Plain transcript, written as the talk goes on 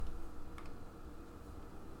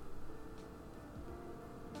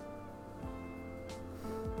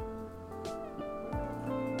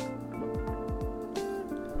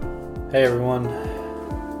Hey everyone,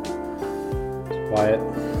 it's Wyatt.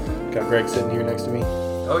 Got Greg sitting here next to me.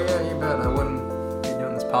 Oh yeah, you bet. I wouldn't be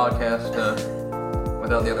doing this podcast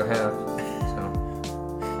without the other half.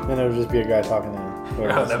 So Then it would just be a guy talking now.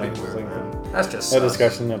 Oh, that'd be weird, man. That's just no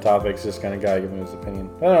discussion, no topics, just kind of guy giving his opinion.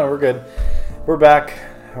 No, we're good. We're back.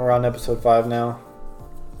 We're on episode 5 now.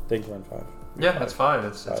 I think we're on 5. Yeah, that's 5.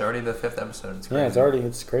 It's already the 5th episode. It's crazy. Yeah,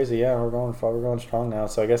 it's crazy. Yeah, we're going strong now.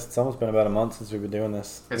 So I guess it's almost been about a month since we've been doing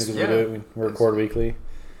this. We record weekly.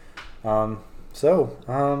 Greg,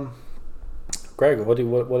 what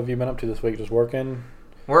have you been up to this week? Just working?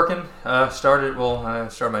 I started my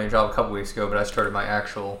new job a couple weeks ago, but I started my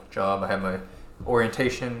actual job. I had my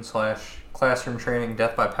orientation / classroom training,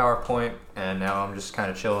 death by PowerPoint, and now I'm just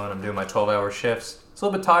kind of chilling. I'm doing my 12-hour shifts. It's a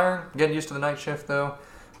little bit tiring. Getting used to the night shift though.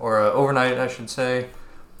 Or overnight, I should say.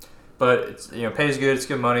 But it's pays good. It's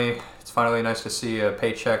good money. It's finally nice to see a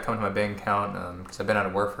paycheck come to my bank account because I've been out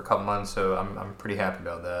of work for a couple months, so I'm pretty happy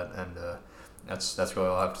about that. And that's really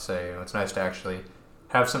all I have to say. It's nice to actually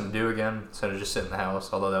have something to do again instead of just sitting in the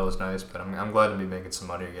house. Although that was nice, but I'm glad to be making some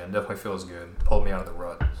money again. Definitely feels good. Pulled me out of the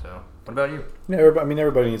rut. So what about you? Yeah,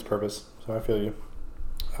 everybody needs purpose. So I feel you.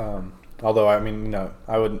 Although, I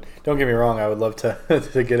wouldn't. Don't get me wrong. I would love to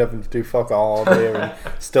to get up and do fuck all day, and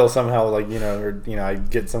still somehow I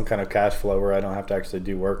get some kind of cash flow where I don't have to actually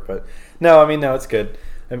do work. But no, it's good.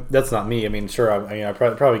 That's not me. I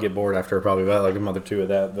probably get bored after probably about like a month or two of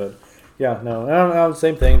that. But yeah, no,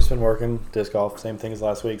 same thing. Just been working disc golf. Same thing as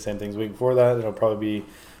last week. Same thing as the week before that. It'll probably be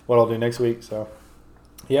what I'll do next week. So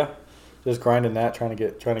yeah, just grinding that, trying to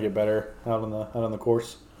get better out on the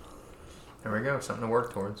course. There we go, something to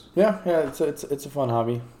work towards. Yeah, it's a fun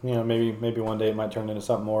hobby. Maybe one day it might turn into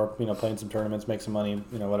something more. Playing some tournaments, make some money,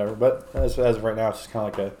 whatever. But as of right now, it's just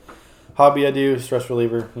kind of like a hobby I do, stress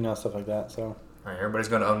reliever, stuff like that. So. All right, everybody's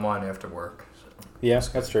going to unwind after work. So. Yeah,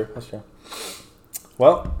 that's true.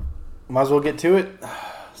 Well, might as well get to it.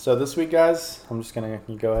 So this week, guys, I'm just gonna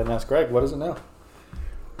go ahead and ask Greg. What is it now?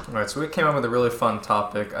 All right, so we came up with a really fun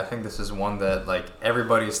topic. I think this is one that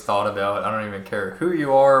everybody's thought about. I don't even care who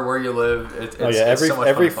you are, where you live.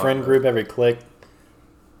 Every friend group, every clique.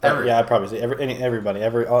 I'd probably say everybody,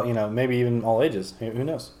 maybe even all ages. Who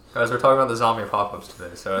knows? Guys, we're talking about the zombie apocalypse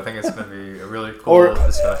today, so I think it's going to be a really cool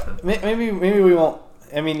discussion. Maybe we won't.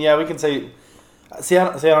 We can say. See,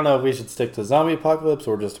 I don't know if we should stick to zombie apocalypse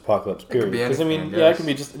or just apocalypse. Period. Because it can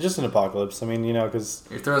be just an apocalypse. Because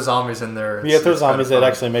you throw zombies in there. Yeah, throw zombies. It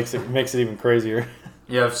actually makes it even crazier.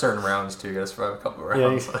 You have certain rounds too. You got to survive a couple of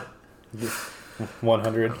rounds. Yeah,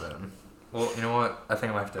 100. Well, you know what? I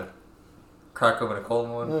think I might have to crack open a cold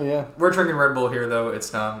one. Oh yeah. We're drinking Red Bull here though.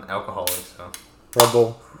 It's non-alcoholic, so. Red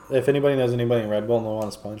Bull. If anybody knows anybody in Red Bull and they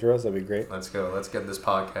want to sponsor us, that'd be great. Let's go. Let's get this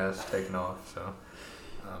podcast taken off. So.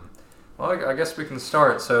 Well, I guess we can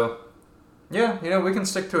start. So, yeah, we can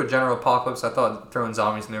stick to a general apocalypse. I thought throwing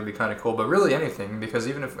zombies in there would be kind of cool, but really anything, because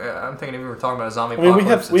even if we're talking about a zombie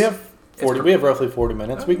apocalypse, we have roughly 40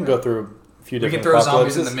 minutes. We can go through a few different. We can throw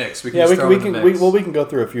zombies in the mix. We can go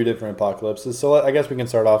through a few different apocalypses. So I guess we can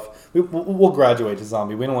start off. We'll graduate to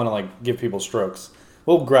zombie. We don't want to give people strokes.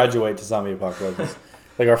 We'll graduate to zombie apocalypse.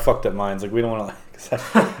 Our fucked up minds. We don't want to.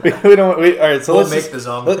 We don't. All right. So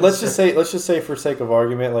let's just say for sake of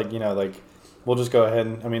argument, we'll just go ahead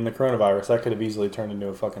and the coronavirus that could have easily turned into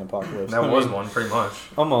a fucking apocalypse. That was one pretty much.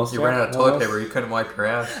 Almost. You ran out of toilet paper. You couldn't wipe your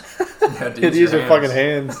ass. You had to use your fucking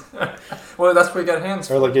hands. Well, that's what you got hands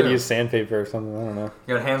for. Or you use sandpaper or something. I don't know.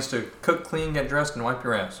 You got hands to cook, clean, get dressed, and wipe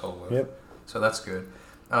your asshole with. Yep. So that's good.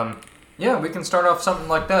 Yeah, we can start off something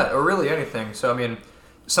like that, or really anything. So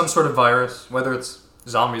some sort of virus, whether it's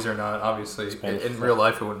zombies or not, obviously. In real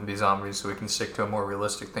life, it wouldn't be zombies, so we can stick to a more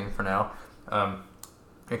realistic thing for now.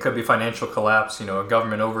 It could be financial collapse, a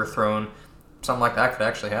government overthrown. Something like that could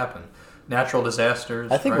actually happen. Natural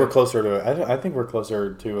disasters. I think we're closer to. I think we're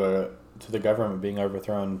closer to the government being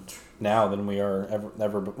overthrown now than we are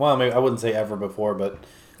ever. Well, I wouldn't say ever before, but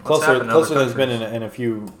closer than it's been in a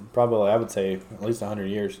few. Probably, I would say at least 100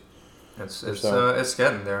 years. It's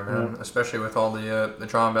getting there, man. Yeah. Especially with all the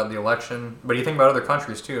drama about the election. But you think about other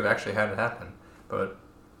countries too have actually had it happen. But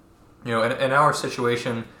in our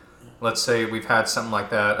situation, let's say we've had something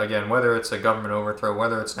like that again. Whether it's a government overthrow,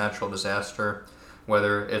 whether it's natural disaster,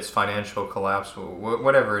 whether it's financial collapse,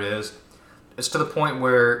 whatever it is, it's to the point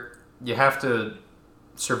where you have to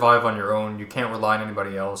survive on your own. You can't rely on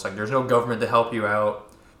anybody else. There's no government to help you out.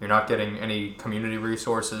 You're not getting any community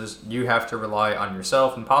resources. You have to rely on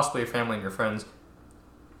yourself and possibly your family and your friends.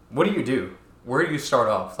 What do? Where do you start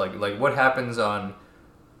off? What happens on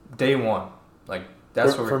day one?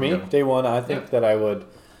 That's what for me. Doing. Day one, I think that I would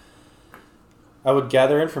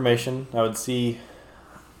gather information. I would see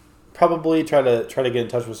probably try to get in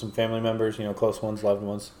touch with some family members, close ones, loved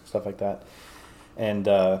ones, stuff like that, and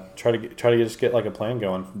try to just get like a plan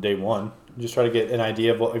going from day one. Just try to get an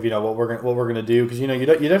idea of what we're gonna do, because you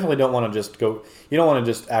definitely don't want to just go. You don't want to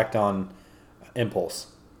just act on impulse,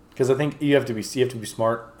 because I think you have to be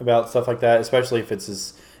smart about stuff like that, especially if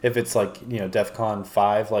it's like DEFCON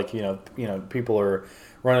 5, like people are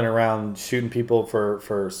running around shooting people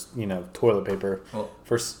for toilet paper. Well,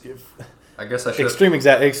 I guess I should extreme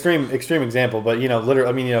example, but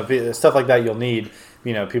literally, stuff like that you'll need.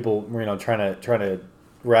 People trying to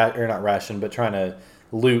not ration, but trying to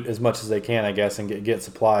loot as much as they can, I guess, and get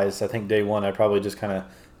supplies. I think day one I'd probably just kind of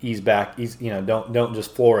ease back. Don't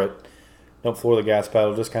just floor it. Don't floor the gas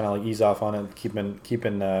pedal. Just kind of like ease off on it, keeping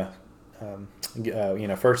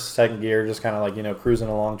first, second gear, just kind of like cruising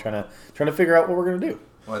along, trying to figure out what we're gonna do.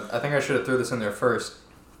 Well, I think I should have threw this in there first.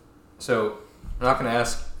 So I'm not gonna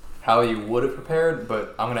ask how you would have prepared,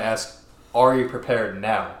 but I'm gonna ask, are you prepared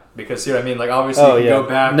now? Because see what I mean? Like obviously you go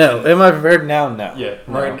back. No, am I prepared now? No. Yeah,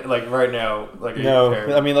 no. right now, like are no. You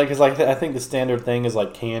prepared? I mean, like, cause like I think the standard thing is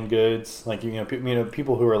like canned goods. Like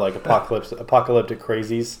people who are like apocalyptic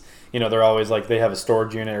crazies. They're always like they have a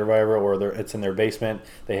storage unit or whatever, or it's in their basement.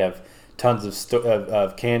 They have tons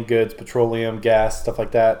of canned goods, petroleum, gas, stuff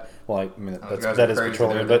like that. Well, that is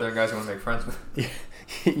petroleum. They're guys you want to make friends with.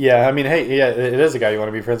 Yeah, I mean, hey, yeah, it is a guy you want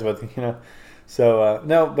to be friends with, So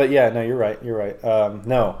no, but yeah, no, you're right.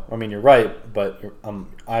 No, I mean you're right, but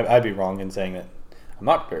I'd be wrong in saying that I'm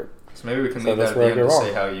not prepared. So maybe we can leave that at the end to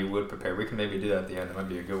say how you would prepare. We can maybe do that at the end. It might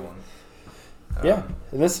be a good one. Yeah,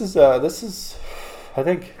 and this is I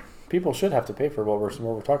think people should have to pay for what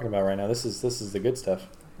we're talking about right now. This is the good stuff.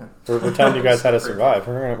 We're telling you guys how to survive.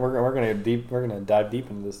 We're gonna dive deep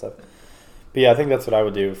into this stuff. But yeah, I think that's what I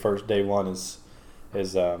would do first. Day one is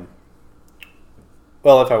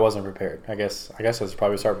well, if I wasn't prepared, I guess I should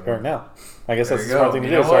probably start preparing now. I guess that's the smart thing to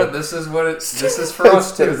do. You know what? This is for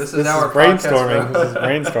us too. This is our brainstorming. This is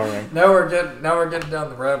brainstorming. Now we're getting down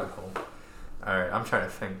the rabbit hole. All right, I'm trying to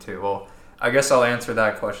think too. Well, I guess I'll answer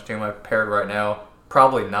that question too. Am I prepared right now?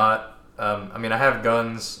 Probably not. I mean, I have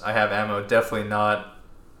guns, I have ammo. Definitely not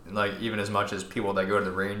like even as much as people that go to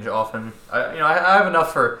the range often. I have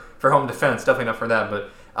enough for home defense. Definitely enough for that, but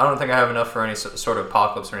I don't think I have enough for any sort of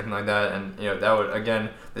apocalypse or anything like that. And that would, again,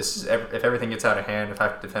 this is if everything gets out of hand, if I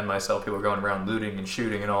have to defend myself, people are going around looting and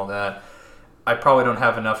shooting and all that. I probably don't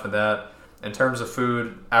have enough of that. In terms of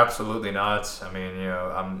food, absolutely not. I mean,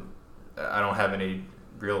 I don't have any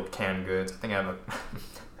real canned goods. I think I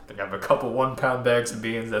have a couple 1 pound bags of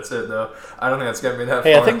beans. That's it, though. I don't think that's getting me that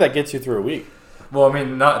far. Hey, I think that gets you through a week. Well, I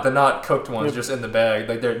mean, not the not cooked ones, just in the bag.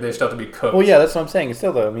 Like they still have to be cooked. Well, yeah, that's what I'm saying.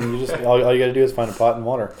 Still, though, I mean, you just all you got to do is find a pot and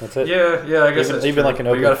water. That's it. Yeah, I guess even true. Like an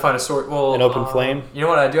open. You got to find an open flame. You know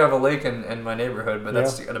what? I do have a lake in my neighborhood, but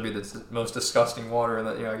that's got to be the most disgusting water. And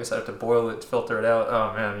I guess I have to boil it, filter it out.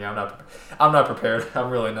 Oh man, yeah, I'm not prepared. I'm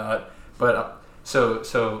really not. But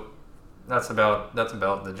so that's about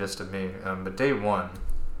the gist of me. But day one.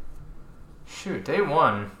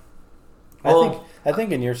 Well, I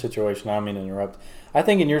think in your situation, I don't mean to interrupt. I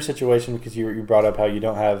think in your situation, because you brought up how you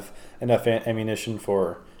don't have enough ammunition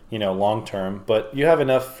for long term, but you have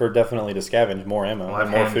enough for definitely to scavenge more ammo, well, I have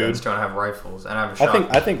more food. Don't have rifles, and I have a shotgun.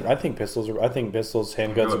 I think pistols,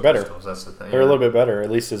 handguns are better. Pistols, that's the thing. They're a little bit better. At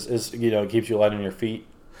least it keeps you light on your feet.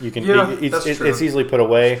 You can. That's true. It's easily put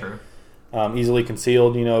away. Easily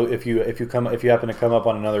concealed. If you happen to come up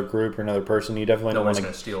on another group or another person, you definitely don't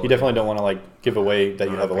want to like give away that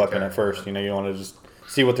you have a weapon at first. You want to just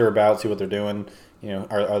see what they're about, see what they're doing.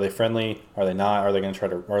 Are they friendly? Are they not? Are they going to try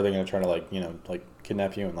to like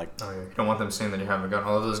kidnap you and like? Oh yeah, you don't want them seeing that you have a gun.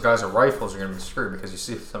 Although those guys with rifles are going to be screwed because you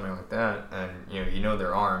see something like that and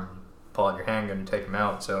they're armed. Pull out your handgun and take them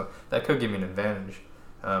out. So that could give me an advantage.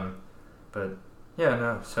 But yeah,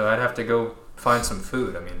 no. So I'd have to go find some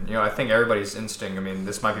food. I mean, I think everybody's instinct. I mean,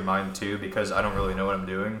 this might be mine too because I don't really know what I'm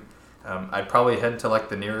doing. I'd probably head to like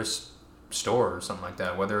the nearest store or something like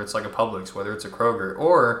that, whether it's like a Publix, whether it's a Kroger,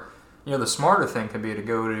 or the smarter thing could be to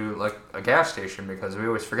go to like a gas station because we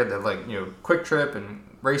always forget that like Quick Trip and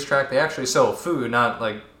Racetrack, they actually sell food, not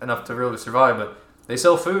like enough to really survive, but they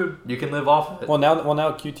sell food. You can live off of it. Well, now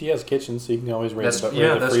QT has kitchens, so you can always raise the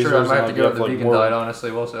that's true. I might have to go with the vegan diet,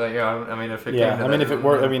 honestly. Well, so, I mean, if it came to if it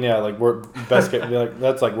were, best case,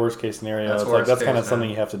 that's like worst case scenario. That's kind of something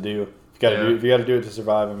you have to do. If you got to do it to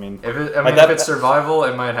survive. I mean, if it's survival,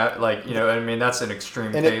 it might have that's an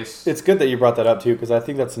extreme case. It's good that you brought that up too because I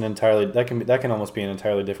think that's that can almost be an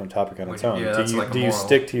entirely different topic on its own. Yeah, do you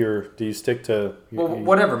stick to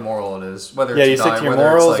whatever moral it is, whether you stick to your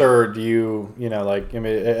morals or do you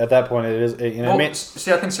at that point it is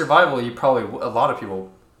see, I think survival, a lot of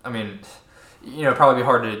people I mean, probably be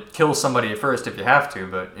hard to kill somebody at first if you have to,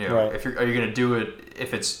 but right. are you going to do it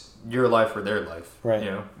if it's your life or their life? Right.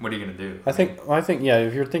 What are you going to do? I think yeah,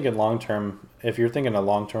 if you're thinking long term, if you're thinking a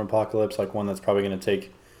long term apocalypse, like one that's probably going to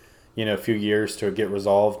take, a few years to get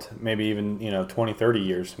resolved, maybe even 20, 30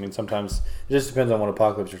 years. I mean, sometimes it just depends on what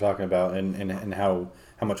apocalypse you're talking about and how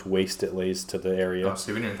much waste it lays to the area. Oh,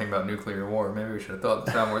 see, we didn't even think about nuclear war. Maybe we should have thought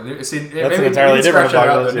that more. See, that's maybe an entirely different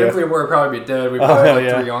apocalypse. Yeah. Nuclear war would probably be dead. We probably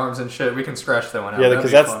have 3 arms and shit. We can scratch that one out. Yeah,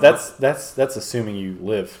 because that's assuming you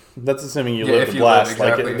live. That's assuming you live the blast.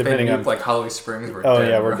 Exactly. Like if depending on like Holly Springs, we're dead. Oh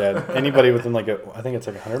yeah, we're dead. Anybody within I think it's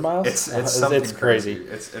like 100 miles. It's crazy.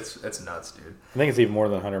 It's nuts, dude. I think it's even more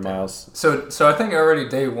than 100 miles. So I think already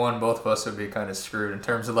day one, both of us would be kind of screwed in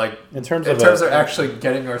terms of actually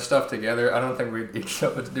getting our stuff together. I don't think we'd each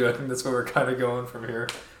know what to do. I think that's where we're kind of going from here.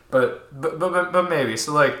 But maybe.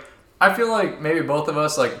 So like, I feel like maybe both of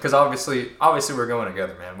us, like, because obviously we're going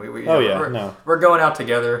together, man. We're going out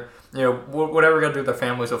together. Whatever we got to do with our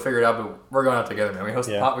families, we'll figure it out. But we're going out together, man. We host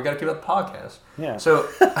we got to keep up the podcast. Yeah. So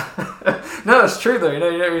no, it's true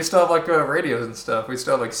though. We still have like radios and stuff. We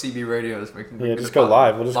still have like CB radios. We can just go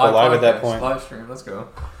live. We'll just go live at that point. Live stream. Let's go.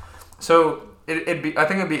 So I think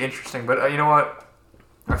it'd be interesting. But you know what?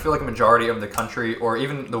 I feel like a majority of the country, or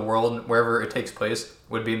even the world, wherever it takes place,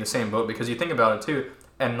 would be in the same boat, because you think about it too,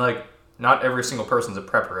 and like, not every single person's a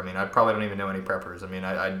prepper. I mean, I probably don't even know any preppers. I mean,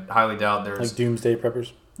 I highly doubt there's like doomsday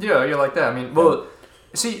preppers. Yeah, like that. I mean, well,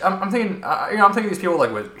 see, I'm thinking, I'm thinking these people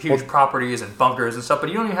like with huge properties and bunkers and stuff, but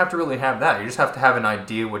you don't even have to really have that. You just have to have an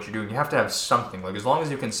idea what you're doing. You have to have something. Like, as long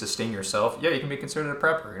as you can sustain yourself, you can be considered a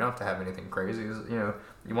prepper. You don't have to have anything crazy. You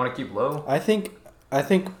want to keep low. I think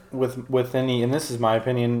with any, and this is my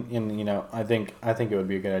opinion, and I think it would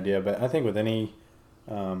be a good idea, but I think with any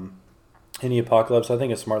apocalypse, I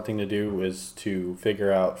think a smart thing to do is to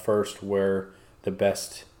figure out first where the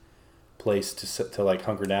best place to like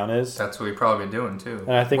hunker down is. That's what we've probably been doing too.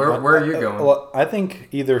 And I think where are you going? Well, I think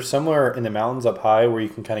either somewhere in the mountains up high where you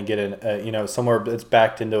can kind of get somewhere that's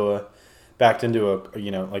backed into a like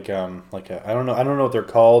a I don't know what they're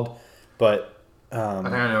called, but I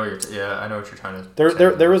think I know what I know what you're trying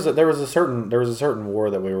to. There was a certain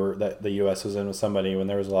war that the U.S. was in with somebody when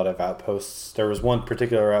there was a lot of outposts. There was one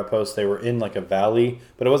particular outpost. They were in like a valley,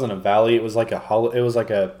 but it wasn't a valley. It was like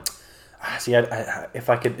a see,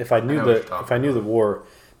 if I knew the war,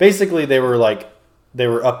 basically they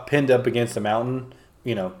were pinned up against a mountain,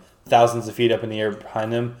 thousands of feet up in the air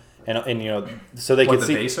behind them, and so they could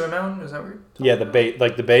see the base of a mountain. Is that what you're talking about?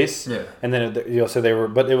 Like the base, yeah. And then so they were,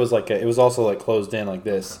 but it was it was also like closed in like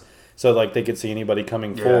this, okay. So like they could see anybody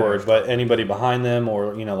coming forward, but anybody behind them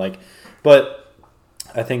or but.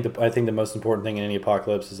 I think the most important thing in any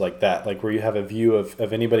apocalypse is like that, like where you have a view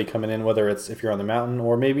of anybody coming in, whether it's if you're on the mountain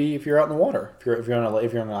or maybe if you're out in the water, if you're on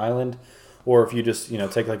an island, or if you just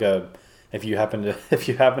take like if you happen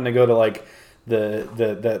to go to like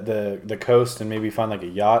the coast and maybe find like a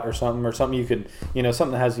yacht or something you could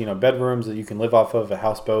something that has bedrooms that you can live off of, a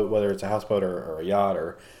houseboat, whether it's a houseboat or a yacht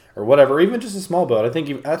or whatever, or even just a small boat. I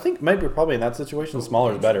think maybe probably in that situation,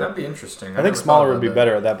 smaller is better. That'd be interesting. I think smaller would be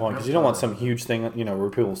better at that point, because you don't want some huge thing, where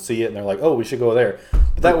people see it and they're like, oh, we should go there.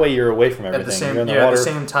 But that way you're away from everything. At the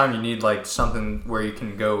same time, you need like something where you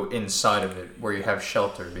can go inside of it, where you have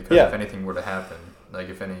shelter, because if anything were to happen, like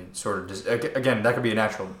if any sort of again, that could be a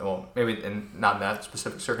natural, well, maybe not in that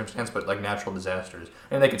specific circumstance, but like natural disasters,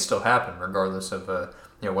 and they could still happen regardless of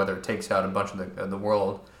whether it takes out a bunch of the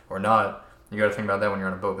world or not. You got to think about that when you're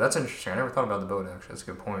on a boat. But that's interesting. I never thought about the boat, actually. That's a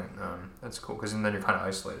good point. That's cool, because then you're kind of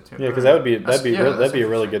isolated too. Yeah, because that'd be a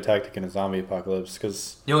really good tactic in a zombie apocalypse.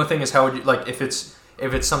 Because the only thing is, how would you, like, if it's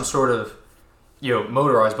some sort of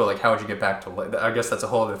motorized boat, like, how would you get back to land? I guess that's a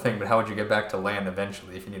whole other thing. But how would you get back to land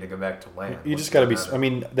eventually if you need to go back to land? You just got to be. I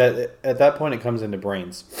mean, at that point it comes into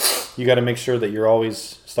brains. You got to make sure that you're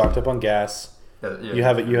always stocked up on gas. You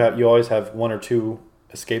always have one or two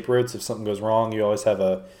escape routes if something goes wrong. You always have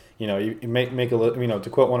a. You make a to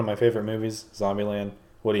quote one of my favorite movies, Zombieland,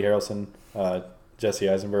 Woody Harrelson, Jesse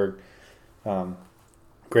Eisenberg,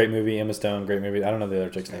 great movie. Emma Stone, great movie. I don't know the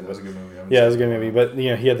other chick's name. It was a good movie. Yeah, it was a good movie. But he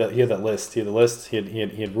had that list. He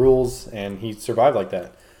had rules, and he survived like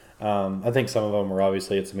that. I think some of them were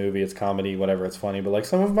obviously it's a movie, it's comedy, whatever, it's funny. But like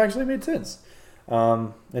some of them actually made sense.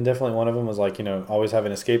 And definitely one of them was like always have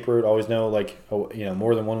an escape route, always know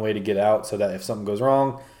more than one way to get out, so that if something goes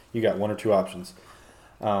wrong, you got one or two options.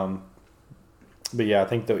 But yeah, I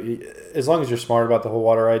think as long as you're smart about the whole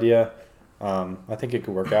water idea, I think it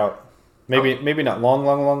could work out. Maybe not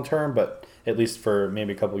long term, but at least for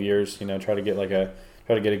maybe a couple years. Try to get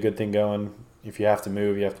a good thing going. If you have to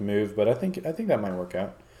move, you have to move. But I think that might work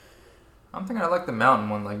out. I'm thinking I like the mountain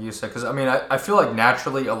one, like you said, because I mean, I feel like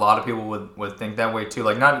naturally a lot of people would think that way too.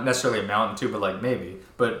 Like not necessarily a mountain too, but like maybe,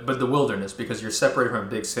 but the wilderness because you're separated from a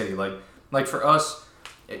big city. Like for us,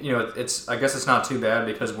 you know, it's I guess it's not too bad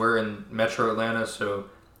because we're in Metro Atlanta, so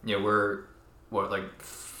you know we're like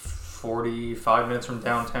 45 minutes from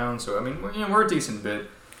downtown. So I mean, we're a decent bit.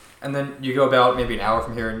 And then you go about maybe an hour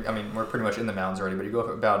from here, and I mean, we're pretty much in the mountains already, but you go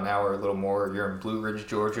about an hour, a little more, you're in Blue Ridge,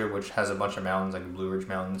 Georgia, which has a bunch of mountains, like the Blue Ridge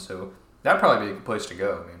Mountains, so that'd probably be a good place to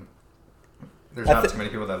go. I mean, there's not too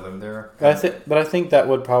many people that live there. But I think that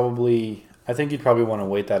would probably, I think you'd probably want to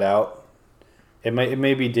wait that out. It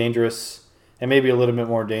may be dangerous, it may be a little bit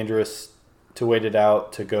more dangerous to wait it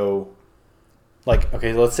out to go, like,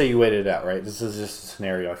 okay, let's say you waited it out, right? This is just a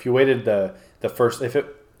scenario. If you waited the first,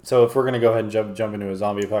 so if we're going to go ahead and jump into a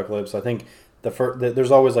zombie apocalypse, I think there's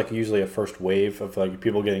always like usually a first wave of like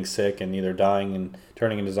people getting sick and either dying and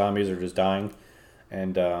turning into zombies or just dying.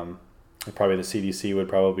 And probably the CDC would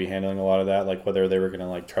probably be handling a lot of that, like whether they were going to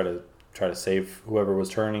like try to save whoever was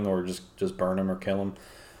turning or just burn them or kill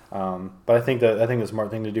them. But I think the smart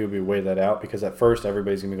thing to do would be wait that out because at first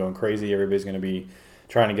everybody's going to be going crazy. Everybody's going to be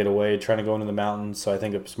trying to get away, trying to go into the mountains. So I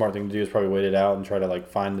think a smart thing to do is probably wait it out and try to like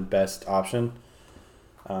find the best option.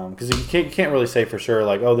 Because you can't really say for sure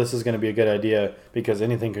like, oh, this is going to be a good idea because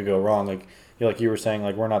anything could go wrong. Like you were saying,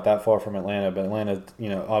 like we're not that far from Atlanta, but Atlanta, you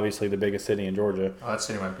know, obviously the biggest city in Georgia. Oh, that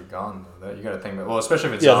city might be gone though. You got to think about especially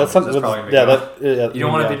if it's zombies, that's probably gonna be gone. You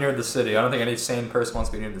don't want to be near the city. I don't think any sane person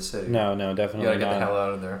wants to be near the city. No, definitely. You got to get the hell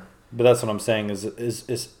out of there. But that's what I'm saying is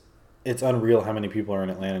it's unreal how many people are in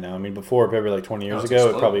Atlanta now. I mean, before probably like 20 years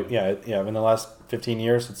ago, it probably in the last 15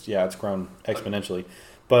 years, it's grown exponentially.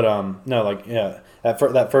 But no, like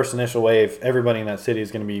that first initial wave, everybody in that city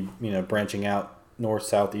is going to be, you know, branching out north,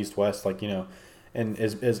 south, east, west, like, you know, and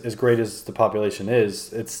as great as the population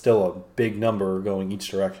is, it's still a big number going each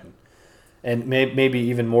direction, and maybe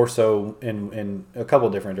even more so in a couple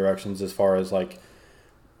different directions as far as like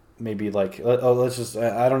maybe like let's just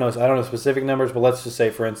I don't know specific numbers, but let's just say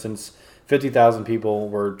for instance 50,000 people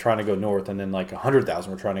were trying to go north, and then like 100,000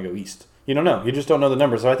 were trying to go east. You don't know. You just don't know the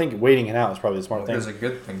numbers. So I think waiting it out is probably the smart thing. There's a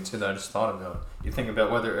good thing too that I just thought about. You think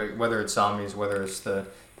about whether it's zombies, whether it's the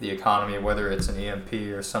economy, whether it's an EMP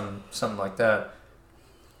or something like that.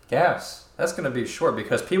 Gas, that's going to be short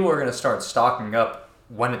because people are going to start stocking up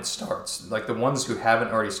when it starts. Like the ones who haven't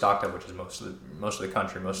already stocked up, which is most of the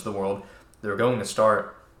country, most of the world, they're going to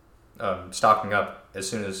start stocking up as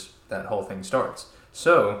soon as that whole thing starts.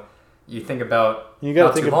 So you think about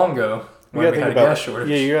not too long ago. You gotta think about gas shortage.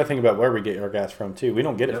 Yeah, you gotta think about where we get our gas from too. We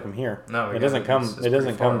don't get it from here. No, it doesn't come. It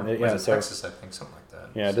doesn't come. Yeah, so Texas, I think something like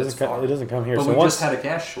that. Yeah, it doesn't come here. But we just had a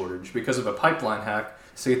gas shortage because of a pipeline hack.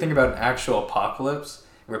 So you think about an actual apocalypse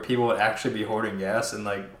where people would actually be hoarding gas and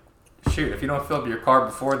like, shoot, if you don't fill up your car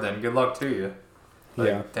before then, good luck to you.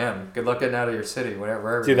 Like, damn, good luck getting out of your city,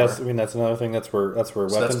 wherever. See, that's another thing. That's where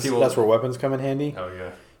weapons. That's where weapons come in handy. Oh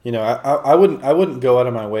yeah. You know, I wouldn't go out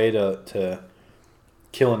of my way to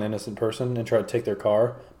kill an innocent person and try to take their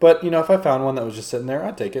car. But, you know, if I found one that was just sitting there,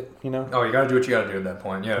 I'd take it, you know? Oh, you got to do what you got to do at that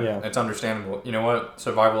point. Yeah, it's understandable. You know what?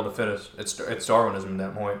 Survival of the fittest. It's Darwinism at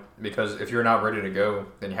that point. Because if you're not ready to go,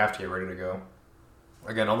 then you have to get ready to go.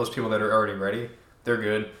 Again, all those people that are already ready, they're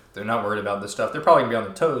good. They're not worried about this stuff. They're probably going to be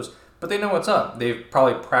on their toes, but they know what's up. They've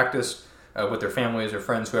probably practiced with their families or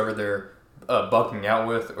friends, whoever they're bugging out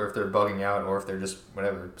with, or if they're bugging out, or if they're just,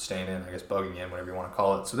 whatever, staying in, I guess bugging in, whatever you want to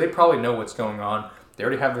call it. So they probably know what's going on. They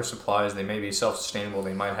already have their supplies. They may be self-sustainable.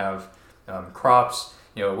 They might have crops,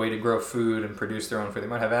 you know, a way to grow food and produce their own food. They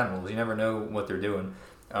might have animals. You never know what they're doing.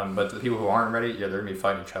 But the people who aren't ready, they're going to be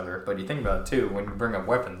fighting each other. But you think about it, too, when you bring up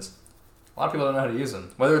weapons, a lot of people don't know how to use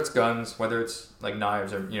them. Whether it's guns, whether it's like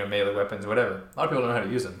knives or, you know, melee weapons, whatever. A lot of people don't know how to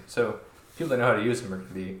use them. So people that know how to use them are going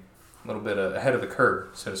to be a little bit ahead of the curve,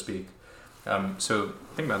 so to speak. So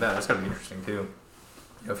think about that. That's got to be interesting, too.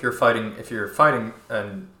 You know, if you're fighting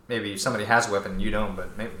and maybe somebody has a weapon, you don't,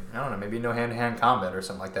 but maybe, I don't know, maybe no hand-to-hand combat or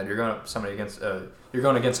something like that. You're going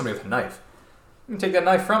against somebody with a knife. You can take that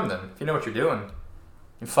knife from them if you know what you're doing.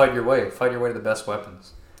 You fight your way to the best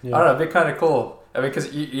weapons. Yeah. I don't know, it'd be kind of cool. I mean,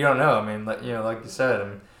 because you don't know. I mean, like you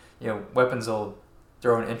said, you know, weapons will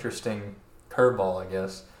throw an interesting curveball, I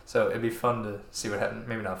guess. So it'd be fun to see what happens.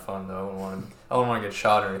 Maybe not fun though. I don't want to get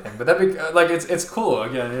shot or anything. But that'd be like it's cool.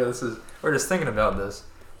 Again, you know, we're just thinking about this.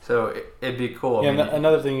 So it'd be cool. Yeah, I mean,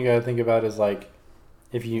 another thing you got to think about is like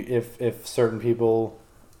if certain people,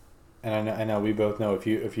 and I know we both know a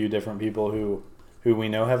few different people who we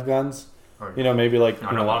know have guns. You know, maybe like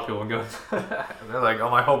I know a lot of people with guns. They're like, oh,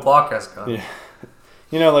 my whole block has guns. Yeah.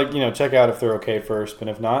 You know, like, you know, check out if they're okay first, but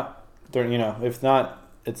if not, if not,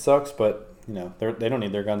 it sucks. But they don't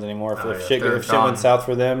need their guns anymore. If shit went south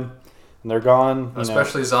for them and they're gone,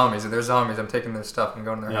 especially zombies. If they're zombies, I'm taking their stuff. I'm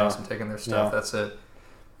going to their house and taking their stuff. That's it.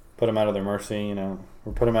 Put them out of their mercy, or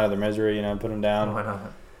put them out of their misery, put them down. Why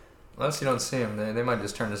not? Unless you don't see them, they might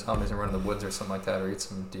just turn to zombies and run in the woods or something like that, or eat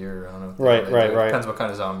some deer. I don't know. Right. Depends what kind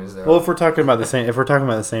of zombies they are. Well, if we're talking about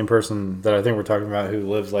the same person that I think we're talking about who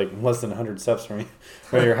lives like less than 100 steps from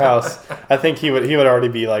your house, I think he would already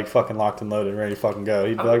be like fucking locked and loaded, ready to fucking go.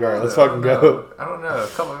 He'd be like, all right, let's fucking go. I don't know. A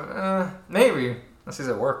couple, maybe. Unless he's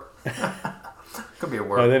at work. Could be at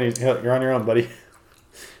work. Then you're on your own, buddy.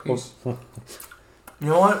 Peace. You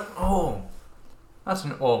know what? Oh,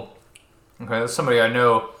 okay. That's somebody I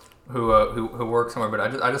know who works somewhere.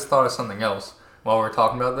 But I just thought of something else while we were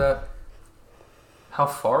talking about that. How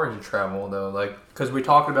far did you travel though? Like, because we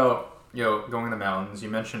talked about going in the mountains. You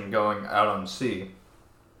mentioned going out on sea.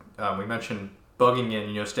 We mentioned bugging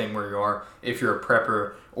in, staying where you are if you're a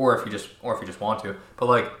prepper or if you just want to. But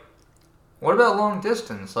like, what about long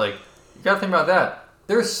distance? Like, you gotta think about that.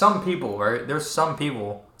 There's some people, right? There's some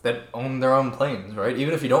people that own their own planes, right?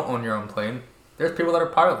 Even if you don't own your own plane, there's people that are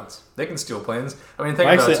pilots. They can steal planes. I mean,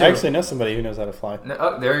 I actually know somebody who knows how to fly.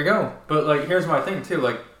 There you go. But like, here's my thing too.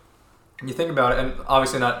 Like, you think about it, and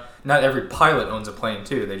obviously not every pilot owns a plane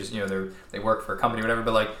too. They just they work for a company or whatever.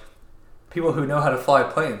 But like, people who know how to fly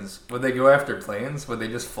planes, would they go after planes? Would they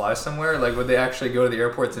just fly somewhere? Like, would they actually go to the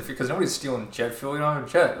airports? Because nobody's stealing jet fuel. You don't have a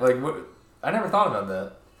jet. Like, what? I never thought about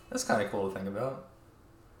that. That's kind of cool to think about.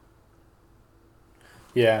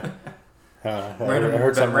 Yeah. I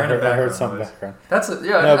heard some background.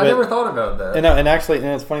 I never thought about that. And actually,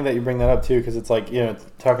 it's funny that you bring that up too, because it's like,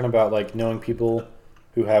 talking about like knowing people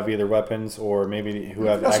who have either weapons or maybe who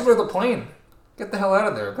have. That's with a plane. Get the hell out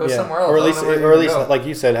of there. Go somewhere else. Or at least, like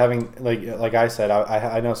you said, having like I said,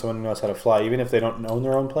 I know someone who knows how to fly, even if they don't own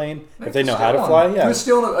their own plane. If they know how to fly, yeah.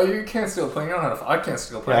 You can't steal a plane. You don't know how to fly. I can't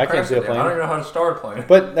steal a plane. Yeah, I can't steal a plane. I don't even know how to start a plane.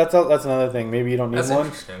 But that's another thing. Maybe you don't need one.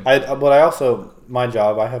 Interesting. But I also, my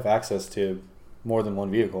job, I have access to more than one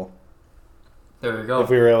vehicle. There you go. If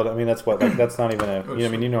we were able to, that's what, like, that's not even a,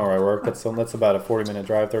 you know where I work. That's about a 40-minute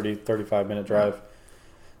drive, 35-minute drive.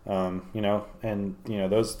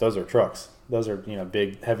 Those are trucks. Those are,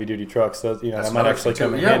 big, heavy-duty trucks. Those, that might actually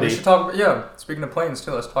come in handy. We should talk about, speaking of planes,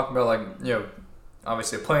 too, let's talk about, like,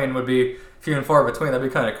 obviously a plane would be few and far between. That'd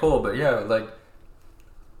be kind of cool. But, yeah, like,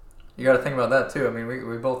 you got to think about that, too. I mean,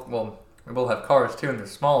 we both have cars, too, and they're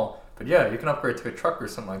small. But, yeah, you can upgrade to a truck or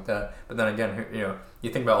something like that. But then, again, you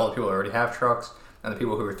think about all the people who already have trucks and the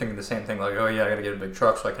people who are thinking the same thing, like, oh, yeah, I got to get a big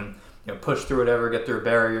truck so I can, push through whatever, get through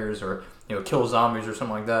barriers or, kill zombies or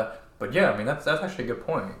something like that. But yeah, I mean that's actually a good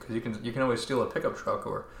point, because you can always steal a pickup truck,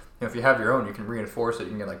 or if you have your own, you can reinforce it. You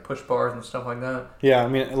can get like push bars and stuff like that. Yeah, I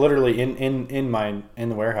mean literally in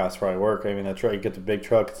the warehouse where I work, I mean that truck, you get the big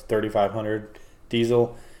truck, it's 3,500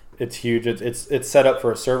 diesel. It's huge. It's set up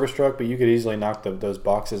for a service truck, but you could easily knock those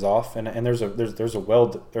boxes off. And there's a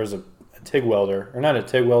TIG welder, or not a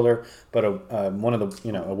TIG welder, but one of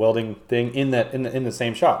the a welding thing in the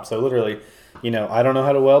same shop. So literally. I don't know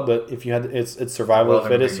how to weld, but if you had, it's survival of the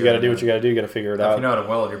fittest. You got to do what you got to do. You got to figure it out. If you know how to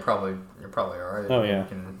weld, you're probably all right. Oh yeah.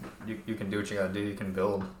 You can do what you got to do. You can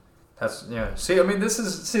build. That's See, I mean, this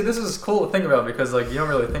is cool to think about, because like you don't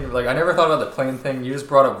really think like I never thought about the plane thing. You just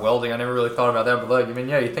brought up welding. I never really thought about that, but like I mean,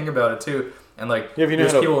 you think about it too, and like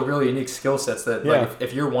there's people with really unique skill sets that like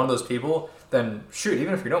if you're one of those people, then shoot,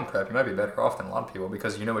 even if you don't prep, you might be better off than a lot of people,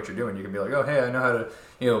 because you know what you're doing. You can be like, oh hey, I know how to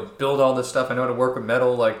build all this stuff. I know how to work with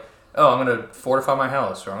metal. Like, oh, I'm going to fortify my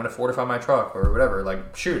house, or I'm going to fortify my truck, or whatever.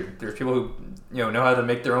 Like, shoot, there's people who, know how to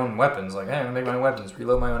make their own weapons. Like, hey, I'm going to make my own weapons,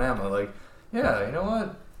 reload my own ammo. Like, yeah, you know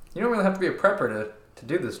what? You don't really have to be a prepper to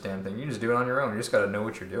do this damn thing. You just do it on your own. You just got to know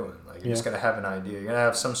what you're doing. Like, you just got to have an idea. You got to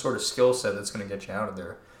have some sort of skill set that's going to get you out of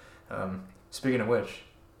there. Speaking of which,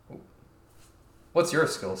 what's your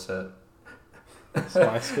skill set? What's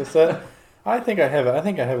my skill set? I think I have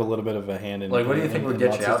a little bit of a hand in. Like, what do you think would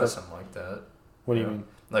get you out of something like that? What do you mean?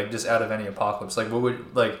 Like, just out of any apocalypse, like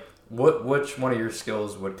which one of your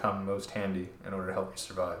skills would come most handy in order to help you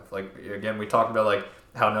survive? Like, again, we talked about like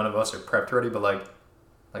how none of us are prepped already, but like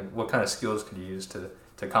what kind of skills could you use to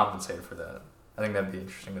compensate for that? I think that'd be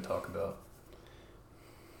interesting to talk about.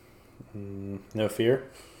 No fear.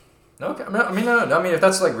 Okay, I mean, if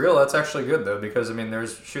that's like real, that's actually good though, because I mean,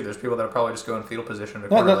 there's people that'll probably just go in fetal position.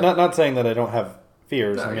 Not saying that I don't have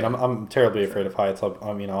fears. No, I mean, I'm terribly afraid of heights.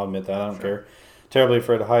 I'll admit that. I don't care. Terribly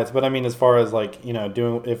afraid of heights, but I mean, as far as like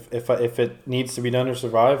doing if it needs to be done to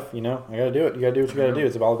survive, I gotta do it. You gotta do what you gotta do.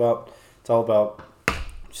 It's all about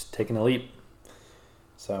just taking a leap.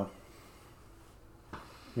 So, I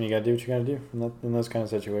mean, you gotta do what you gotta do in those kind of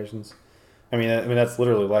situations. I mean that's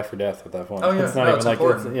literally life or death at that point. Oh yeah, it's not even it's like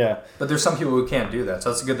important. Yeah. But there's some people who can't do that,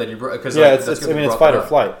 so it's good that you because it's fight or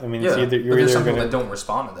flight. I mean, yeah, there's some people gonna... that don't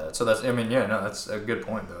respond to that. So that's a good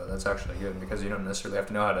point though. That's actually good because you don't necessarily have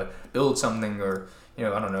to know how to build something or I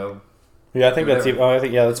don't know. Yeah, I think that's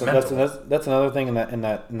that's another thing in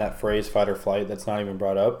that phrase fight or flight that's not even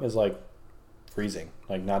brought up is like freezing,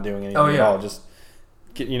 like not doing anything at all, just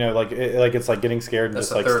it's like getting scared and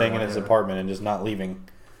just like staying in his apartment and just not leaving.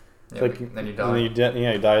 Yeah, like then you die.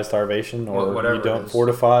 You die of starvation, or whatever you don't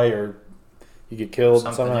fortify, or you get killed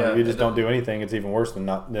somehow. Yeah, you just don't do anything. It's even worse than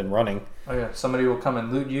running. Oh yeah, somebody will come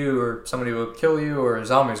and loot you, or somebody will kill you, or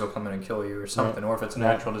zombies will come in and kill you, or something. Right. Or if it's a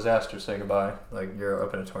natural disaster, say goodbye. Like you're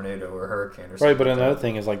up in a tornado or a hurricane or something. Right, but another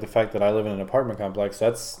thing is like the fact that I live in an apartment complex.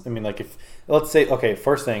 If let's say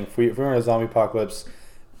first thing, if we're in a zombie apocalypse,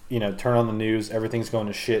 turn on the news, everything's going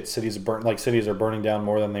to shit. Cities are burning down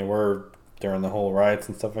more than they were during the whole riots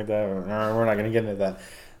and stuff like that. We're not going to get into that.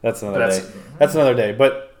 That's another day. That's another day.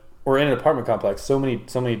 But we're in an apartment complex. So many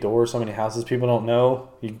doors, so many houses. People don't know.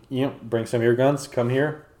 You bring some of your guns. Come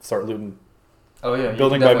here. Start looting. Oh yeah.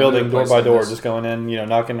 Building by building, door by door, just going in.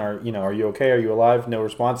 Knocking. Are you okay? Are you alive? No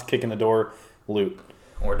response. Kicking the door. Loot.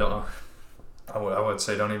 Or don't. I would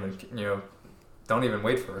say don't even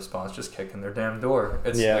wait for a response. Just kick in their damn door.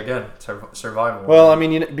 It's again survival. Well, I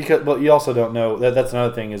mean, but you also don't know that's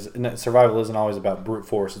another thing is survival isn't always about brute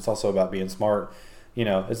force. It's also about being smart.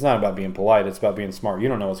 It's not about being polite. It's about being smart. You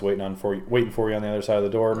don't know what's waiting for you on the other side of the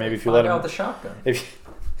door. Maybe if you let him out the shotgun.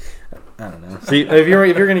 I don't know. See, if you're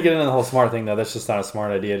going to get into the whole smart thing, though, that's just not a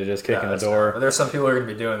smart idea to just kick in the door. There's some people who are going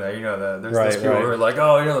to be doing that. You know that. There's people who are like,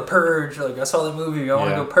 the Purge. Like, I saw the movie. I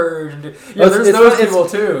want to go Purge. And do... there's those people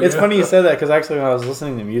too. It's funny you said that because actually when I was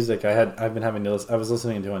listening to music, I was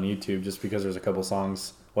listening to on YouTube just because there's a couple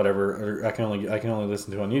songs, whatever, I can only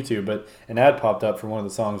listen to on YouTube. But an ad popped up for one of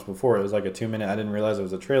the songs before. It was like a 2-minute. I didn't realize it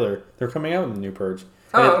was a trailer. They're coming out with the new Purge.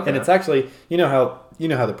 And it's actually you know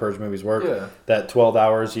how the Purge movies work. Yeah. That 12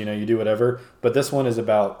 hours, you do whatever. But this one is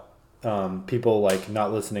about people like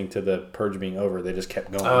not listening to the Purge being over. They just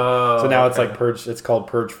kept going. So now it's like Purge. It's called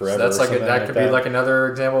Purge Forever. So that's that could be like another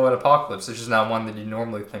example of an apocalypse. It's just not one that you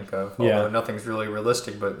normally think of. Although nothing's really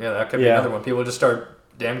realistic. But that could be another one. People just start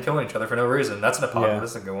killing each other for no reason. That's an apocalypse.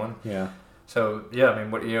 That's a good one. Yeah. So I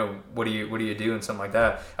mean, what do you do in something like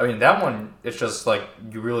that? I mean, that one, it's just like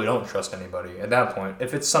you really don't trust anybody at that point.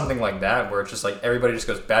 If it's something like that where it's just like everybody just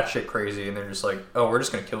goes batshit crazy and they're just like, oh, we're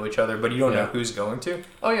just gonna kill each other, but you don't know who's going to.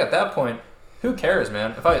 Oh yeah, at that point, who cares,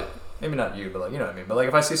 man? Maybe not you, but like you know what I mean. But like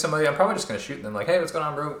if I see somebody, I'm probably just gonna shoot them. Like, hey, what's going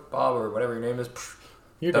on, bro? Bob or whatever your name is.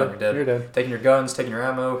 You're dead. You're dead. Taking your guns, taking your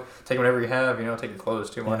ammo, taking whatever you have. Take your clothes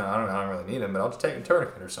too. Why not? I don't really need them, but I'll just take a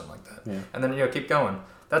tourniquet or something like that. Yeah. And then keep going.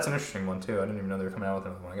 That's an interesting one too. I didn't even know they were coming out with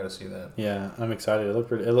another one. I got to see that. Yeah, I'm excited.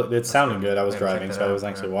 It sounded good. I was driving, so I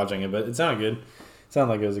wasn't actually watching it, but it sounded good. It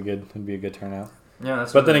sounded like it'd be a good turnout. Yeah,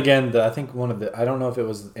 but then again, I think I don't know if it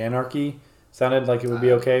was Anarchy. Sounded like it would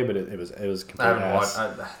be okay, but it was complete ass.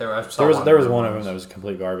 There was one of them that was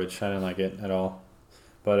complete garbage. I didn't like it at all.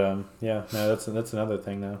 But that's another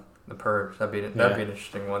thing though. The Purge. That'd be an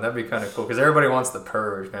interesting one. That'd be kind of cool because everybody wants the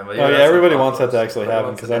Purge, man. But everybody wants that to actually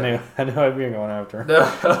happen because I knew I'd be going after. No,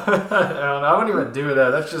 I wouldn't even do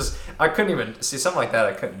that. That's just I couldn't even see something like that.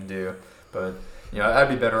 I couldn't do, but I'd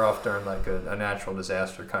be better off during like a natural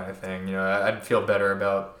disaster kind of thing. I'd feel better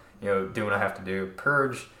about doing what I have to do.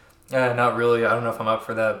 Purge, not really. I don't know if I'm up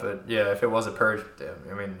for that, but if it was a Purge,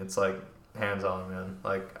 I mean it's like hands on, man.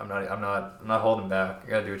 Like I'm not holding back.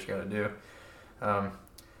 You gotta do what you gotta do.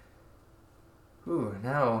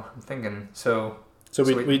 Now I'm thinking. So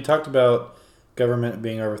we talked about government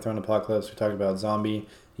being overthrown, apocalypse. We talked about zombie.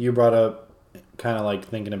 You brought up kind of like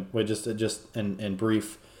thinking of just in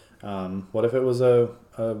brief. What if it was a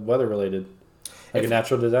weather related, like a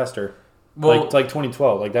natural disaster, like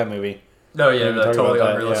 2012, like that movie? No, totally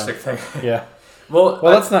unrealistic thing. Yeah. Well,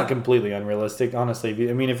 that's not completely unrealistic, honestly.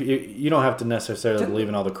 I mean, if you don't have to necessarily believe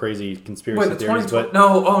in all the crazy conspiracy theories, but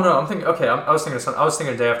I'm thinking. Okay, I was thinking of something. I was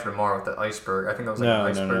thinking Day After Tomorrow with the iceberg. I think that was like an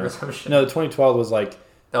iceberg or some shit. No, 2012 was like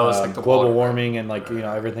that was like the global warming and like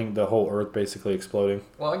everything, the whole Earth basically exploding.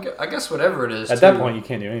 Well, I guess whatever it is. At that point, you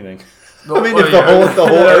can't do anything. I mean, if the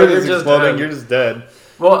whole Earth is exploding, you're just dead.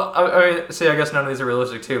 Well, I mean, see, I guess none of these are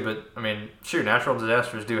realistic too, but I mean, shoot, natural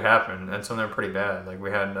disasters do happen, and some of them are pretty bad. Like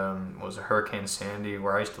we had, what was it, Hurricane Sandy,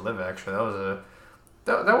 where I used to live. Actually,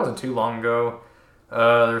 that wasn't too long ago.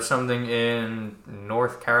 There's something in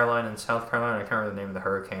North Carolina and South Carolina. I can't remember the name of the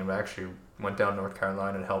hurricane, but I actually went down to North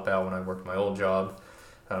Carolina to help out when I worked my old job.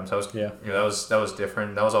 So that was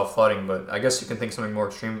different. That was all flooding, but I guess you can think something more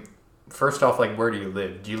extreme. first off, like, where do you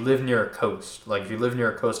live? Do you live near a coast? Like, if you live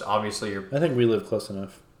near a coast, obviously you're... I think we live close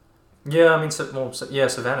enough. Yeah, I mean,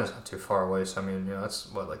 Savannah's not too far away, so, I mean,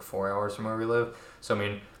 that's, what, like 4 hours from where we live? So, I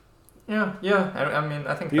mean, yeah, I mean,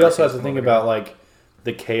 I think... You also have to think about, like,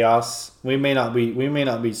 the chaos. We may not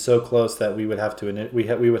be so close that we would have to...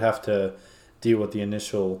 We would have to deal with the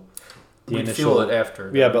initial... We'd feel it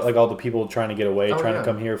after. Yeah, but like all the people trying to get away, trying to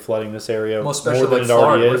come here, flooding this area. Well, especially more like than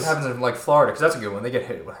Florida. It what happens in like Florida? Because that's a good one. They get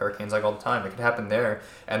hit with hurricanes like all the time. It could happen there.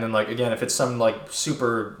 And then like again, if it's some like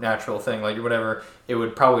supernatural thing, like whatever, it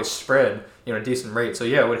would probably spread, at a decent rate. So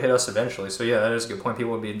yeah, it would hit us eventually. So yeah, that is a good point.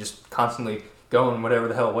 People would be just constantly going whatever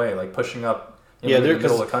the hell way, like pushing up in the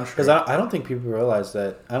middle of the country. Because I don't think people realize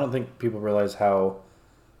that. I don't think people realize how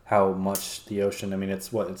much the ocean. I mean, it's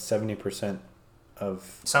 70%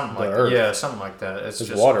 of something the like Earth. Yeah, something like that. It's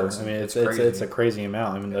just water. I mean, it's a crazy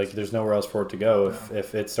amount. I mean, like there's nowhere else for it to go.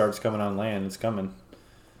 If it starts coming on land, it's coming.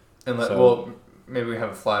 And well, maybe we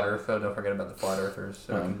have a flat Earth though. Don't forget about the flat Earthers.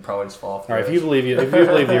 So we can probably just fall off. All right, if you believe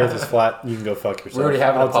the Earth is flat, you can go fuck yourself. We already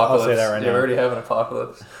have an apocalypse. I'll say that right now. We already have an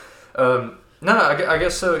apocalypse. No, I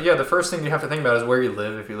guess so. Yeah, the first thing you have to think about is where you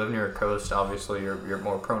live. If you live near a coast, obviously you're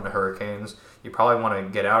more prone to hurricanes. You probably want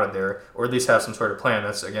to get out of there, or at least have some sort of plan.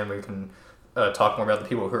 That's again we can. Talk more about the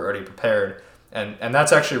people who are already prepared. And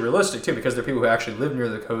that's actually realistic too, because there are people who actually live near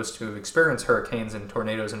the coast who have experienced hurricanes and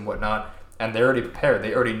tornadoes and whatnot, and they're already prepared.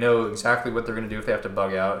 They already know exactly what they're going to do if they have to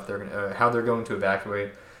bug out, if they're gonna, how they're going to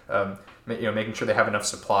evacuate, making sure they have enough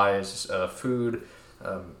supplies, food,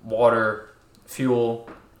 water, fuel,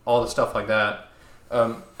 all the stuff like that.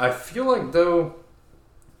 I feel like though,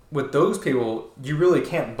 with those people, you really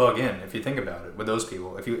can't bug in if you think about it. With those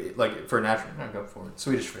people, if you like for natural, go for it.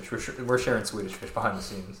 Swedish fish, we're sharing Swedish fish behind the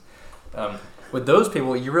scenes. With those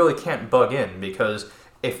people, you really can't bug in because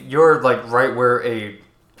if you're like right where a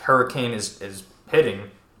hurricane is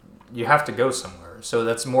hitting, you have to go somewhere. So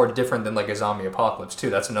that's more different than like a zombie apocalypse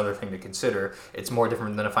too. That's another thing to consider. It's more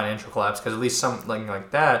different than a financial collapse because at least something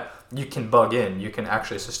like that, you can bug in. You can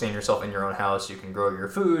actually sustain yourself in your own house. You can grow your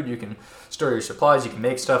food. You can store your supplies. You can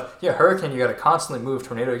make stuff. Yeah, hurricane, you got to constantly move.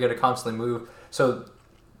 Tornado, you got to constantly move. So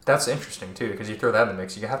that's interesting too because you throw that in the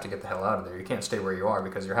mix. You have to get the hell out of there. You can't stay where you are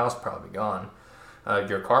because your house will probably be gone.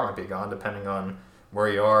 Your car might be gone depending on where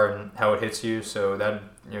you are and how it hits you. So that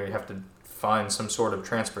you have to find some sort of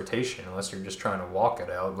transportation unless you're just trying to walk it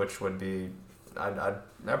out, which would be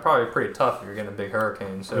that'd probably be pretty tough if you're getting a big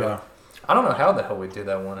hurricane. So yeah. I don't know how the hell we did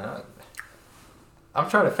that one out. I'm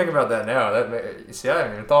trying to think about that now. You see, I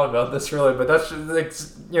haven't even thought about this really, but that's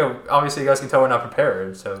just, obviously you guys can tell we're not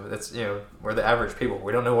prepared. So it's we're the average people.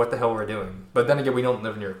 We don't know what the hell we're doing. But then again, we don't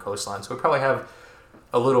live near a coastline, so we probably have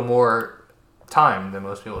a little more time than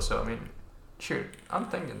most people. So I mean, shoot, I'm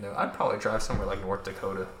thinking though, I'd probably drive somewhere like North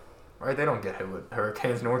Dakota. Right, they don't get hit with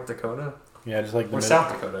hurricanes in North Dakota. Yeah, just like the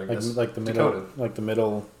South Dakota, I guess. Like the middle, Dakota. Like the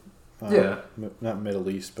middle. Not Middle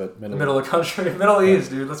East, but middle. The middle of the country, Middle East,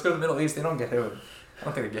 dude. Let's go to the Middle East. They don't get hit with. I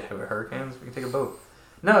don't think they get hit with hurricanes. We can take a boat.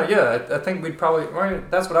 No, yeah, I think we'd probably. Right,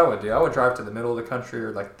 that's what I would do. I would drive to the middle of the country or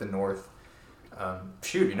like the north.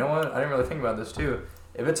 Shoot, you know what? I didn't really think about this too.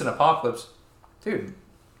 If it's an apocalypse, dude,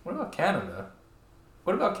 what about Canada?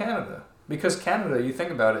 What about Canada? Because Canada, you think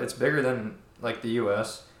about it, it's bigger than like the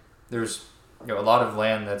U.S. There's a lot of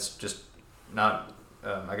land that's just not,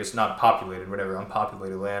 I guess not populated, whatever,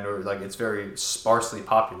 unpopulated land, or like it's very sparsely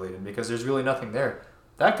populated because there's really nothing there.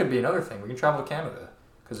 That could be another thing. We can travel to Canada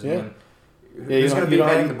because who's going to be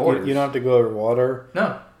manning the borders? You don't have to go over water.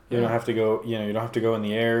 No. You don't have to go. You don't have to go in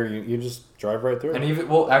the air. You just drive right through. And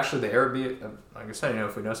even actually, the air would be like I said.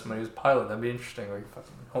 If we know somebody who's a pilot, that'd be interesting. Like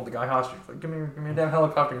fucking hold the guy hostage. Like give me a damn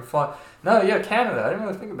helicopter and fly. No, yeah, Canada. I didn't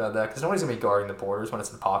really think about that because nobody's gonna be guarding the borders when it's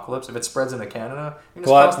an apocalypse. If it spreads into Canada, you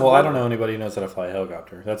can just I don't know anybody who knows how to fly a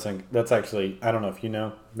helicopter. That's actually I don't know if you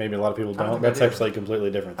know. Maybe a lot of people don't. That's actually a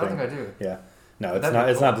completely different thing. I think I do. Yeah. No, it's not.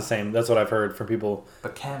 It's not the same. That's what I've heard from people.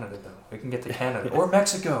 But Canada, though, we can get to Canada or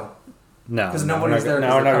Mexico. No, because nobody's there.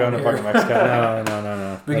 No, we're not going to fucking Mexico.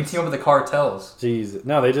 No. We can team up with the cartels. Jeez,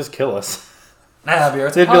 no, they just kill us. Nah,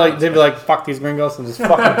 they'd be like, fuck these gringos and just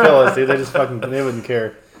fucking kill us, dude. They wouldn't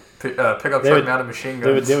care. Pick up truck-mounted machine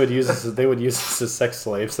guns. They would use us as sex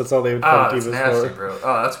slaves. That's all they would keep us nasty, for. Bro.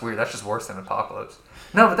 Oh, that's weird. That's just worse than apocalypse.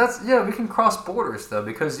 No, but we can cross borders though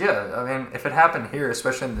because I mean, if it happened here,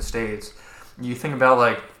 especially in the States, you think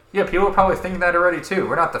about people are probably thinking that already too.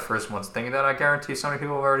 We're not the first ones thinking that. I guarantee so many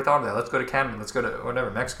people have already thought of that. Let's go to Canada. Let's go to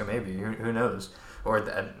whatever, Mexico maybe. Who knows? Or at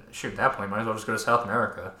that point, might as well just go to South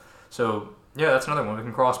America. So yeah, that's another one. We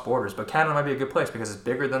can cross borders, but Canada might be a good place because it's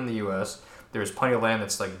bigger than the U.S. There's plenty of land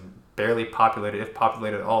that's like barely populated, if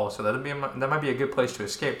populated at all. So that might be a good place to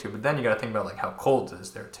escape to. But then you got to think about like how cold it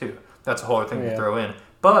is there too. That's a whole other thing to throw in.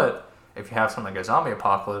 But if you have something like a zombie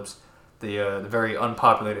apocalypse, the very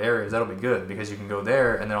unpopulated areas, that'll be good because you can go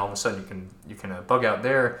there, and then all of a sudden you can bug out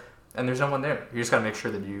there, and there's no one there. You just got to make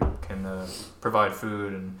sure that you can provide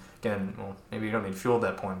food, and again, well, maybe you don't need fuel at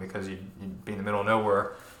that point because you'd be in the middle of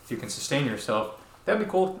nowhere. If you can sustain yourself, that'd be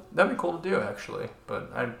cool. That'd be cool to do actually,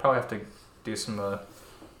 but I'd probably have to do some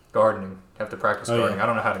gardening. Have to practice gardening. Yeah. I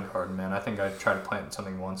don't know how to garden, man. I think I tried to plant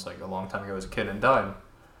something once, like a long time ago as a kid, and died.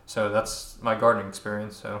 So that's my gardening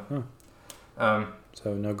experience. So.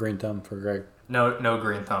 So no green thumb for Greg. No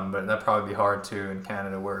green thumb, but that'd probably be hard too in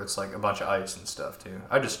Canada where it's like a bunch of ice and stuff too.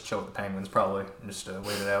 I just chill with the penguins probably and just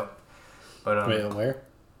wait it out. But wait, where?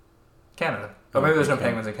 Canada. Oh, maybe there's no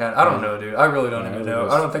penguins in Canada. I don't know, dude. I really don't even know.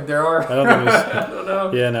 I don't think there are. I don't think I don't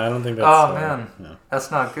know. Yeah, no, I don't think that's... Oh, man. No.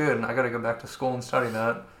 That's not good. I got to go back to school and study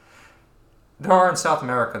that. There are in South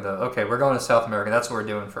America, though. Okay, we're going to South America. That's what we're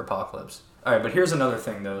doing for Apocalypse. All right, but here's another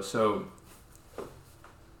thing, though. So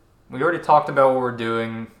we already talked about what we're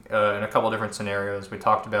doing in a couple different scenarios. We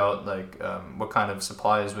talked about like what kind of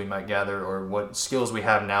supplies we might gather or what skills we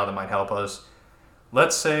have now that might help us.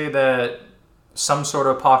 Let's say that some sort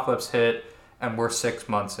of apocalypse hit and we're 6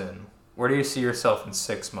 months in. Where do you see yourself in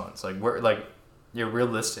 6 months? Like you're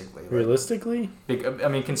realistically. Realistically? I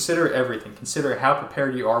mean, consider everything. Consider how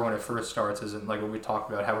prepared you are when it first starts. Isn't like what we talked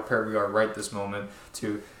about, how prepared we are right this moment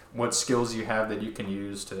to what skills you have that you can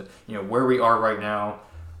use to, where we are right now.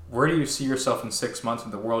 Where do you see yourself in 6 months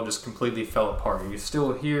when the world just completely fell apart? Are you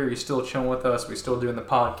still here? Are you still chilling with us? Are we still doing the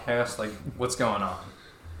podcast? Like, what's going on?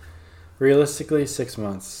 Realistically, 6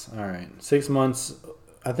 months. All right. 6 months.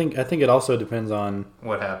 I think it also depends on...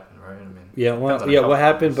 what happened, right? I mean, what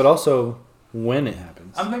happened, but also when it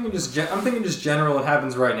happens. I'm thinking just general it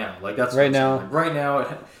happens right now. Like, that's right now. Like, right now,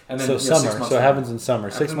 and then... So summer. So it happens in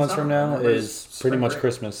summer. 6 months from now is pretty much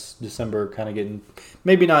Christmas. December kind of getting...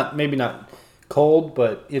 Maybe not cold,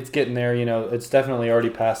 but it's getting there. It's definitely already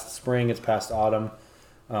past spring. It's past autumn.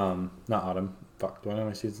 Not autumn. Fuck, do I know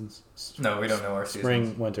my seasons? No, we don't know our seasons.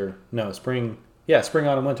 Spring, winter. No, spring. Yeah, spring,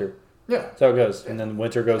 autumn, winter. Yeah. That's how it goes. And then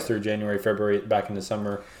winter goes through January, February, back into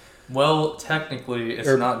summer. Well, technically, it's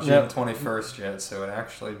not June 21st yet, so it'd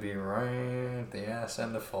actually be right at the ass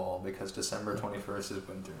end of fall because December 21st is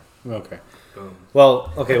winter. Okay. Boom.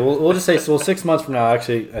 Well, okay, we'll just say 6 months from now,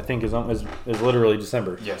 actually, I think is literally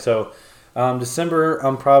December. Yeah. So, December,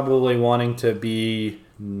 I'm probably wanting to be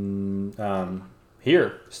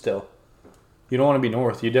here still. You don't want to be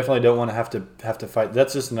north. You definitely don't want to have to fight.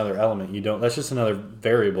 That's just another element. That's just another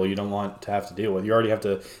variable you don't want to have to deal with. You already have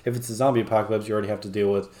to. If it's a zombie apocalypse, you already have to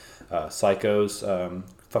deal with psychos,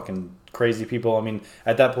 fucking crazy people. I mean,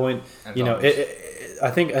 at that point, I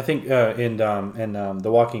think in The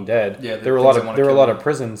Walking Dead, there were a lot of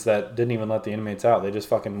prisons that didn't even let the inmates out. They just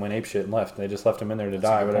fucking went apeshit and left. They just left them in there to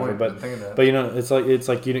die, whatever. But it's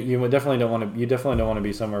like you definitely don't want to. You definitely don't want to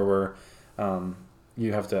be somewhere where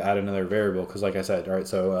you have to add another variable because, like I said, all right.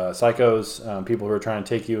 So psychos, people who are trying to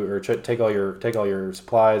take you or take all your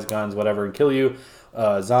supplies, guns, whatever, and kill you.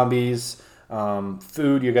 Zombies.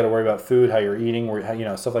 Food, you got to worry about food, how you're eating,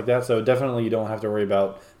 stuff like that. So definitely you don't have to worry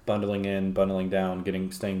about bundling in, bundling down,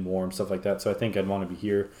 staying warm, stuff like that. So I think I'd want to be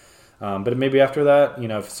here. But maybe after that,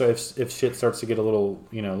 if shit starts to get a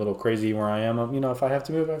little crazy where I am, if I have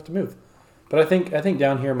to move, I have to move. But I think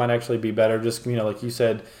down here might actually be better. Just like you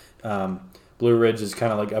said, Blue Ridge is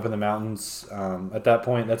kind of like up in the mountains. At that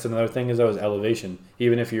point, that's another thing is elevation.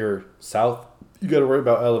 Even if you're south, you got to worry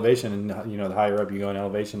about elevation, and the higher up you go in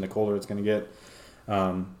elevation, the colder it's going to get.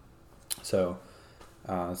 So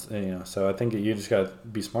I think you just got to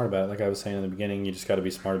be smart about it. Like I was saying in the beginning, you just got to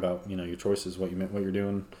be smart about your choices, what you're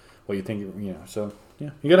doing, what you think. So yeah,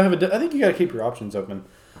 you got to have I think you got to keep your options open.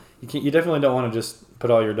 You definitely don't want to just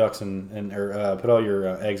put all your ducks or put all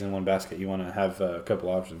your eggs in one basket. You want to have a couple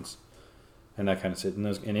options. And that kind of shit.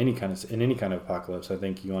 In any kind of apocalypse, I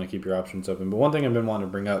think you want to keep your options open. But one thing I've been wanting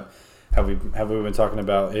to bring up. Have we been talking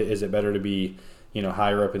about? Is it better to be,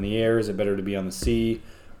 higher up in the air? Is it better to be on the sea?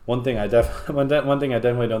 One thing I definitely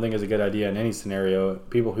don't think is a good idea in any scenario.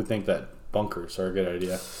 People who think that bunkers are a good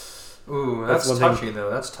idea. Ooh, that's touchy though.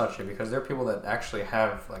 That's touchy because there are people that actually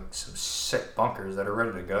have like some sick bunkers that are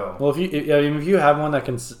ready to go. Well, if you have one that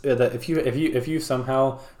can, if you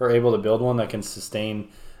somehow are able to build one that can sustain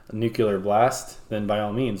a nuclear blast, then by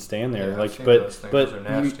all means stay in there.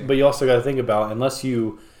 But you also got to think about unless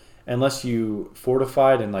you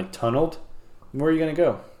fortified and like tunneled, where are you going to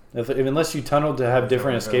go? Unless you tunneled to have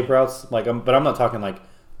different escape routes, but I'm not talking like a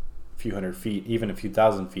few hundred feet, even a few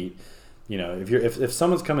thousand feet. If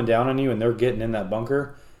someone's coming down on you and they're getting in that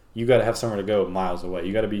bunker, you got to have somewhere to go miles away.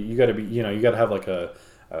 You got to be, you got to have like a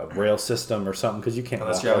rail system or something because you can't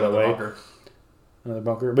walk all that way. Bunker. Another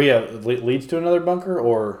bunker, but yeah, leads to another bunker,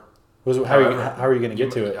 or how are you going to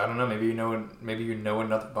get to it? I don't know. Maybe you know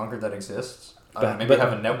another bunker that exists. Maybe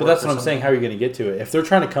have a network. But that's what I'm saying. How are you going to get to it? If they're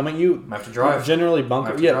trying to come at you, have to drive. Generally,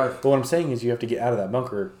 bunker. Yeah, but what I'm saying is you have to get out of that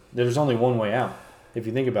bunker. There's only one way out. If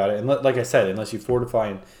you think about it, and like I said, unless you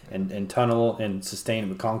fortify and tunnel and sustain it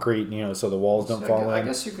with concrete, so the walls don't fall in. I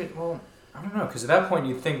guess you could. Well, I don't know, because at that point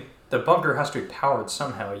you think the bunker has to be powered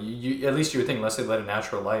somehow. You at least you would think, unless they let a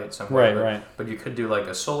natural light somewhere. Right. But you could do like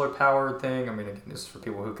a solar powered thing. I mean, again, this is for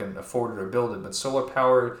people who can afford it or build it. But solar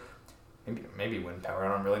powered, maybe wind powered.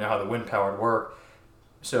 I don't really know how the wind powered work.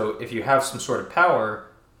 So if you have some sort of power,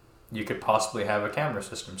 you could possibly have a camera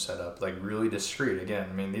system set up, like really discreet. Again,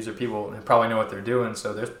 I mean, these are people who probably know what they're doing,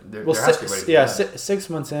 so there has to be a way to do that. 6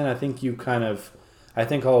 months in, I think I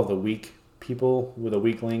think all of the weak people with the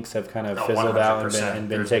weak links have kind of fizzled 100%. Out and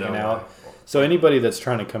been taken out. So anybody that's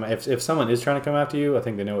trying to come, if someone is trying to come after you, I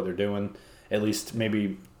think they know what they're doing, at least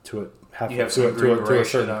maybe to a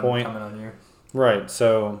certain point. Coming on you. Right,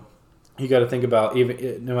 so you got to think about,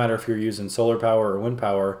 even no matter if you're using solar power or wind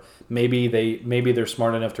power, maybe they're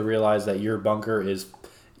smart enough to realize that your bunker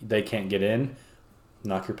they can't get in.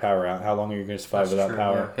 Knock your power out. How long are you going to survive without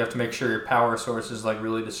power? Yeah. You have to make sure your power source is like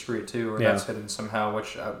really discreet too, or that's hidden somehow.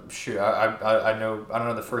 Which I know. I don't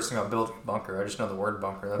know the first thing about building a bunker. I just know the word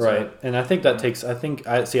bunker. That's right. It. And I think that takes. I think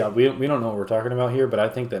we don't know what we're talking about here, but I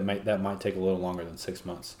think that might take a little longer than 6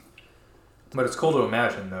 months. But it's cool to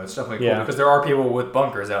imagine, though. It's definitely cool because there are people with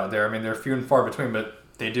bunkers out there. I mean, they're few and far between, but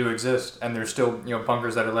they do exist, and there's still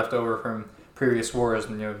bunkers that are left over from previous wars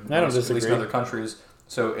and at least in other countries.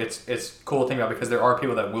 So it's cool to think about because there are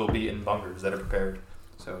people that will be in bunkers that are prepared.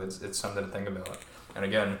 So it's something to think about. And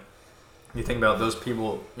again, you think about those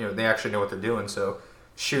people, they actually know what they're doing. So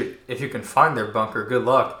shoot, if you can find their bunker, good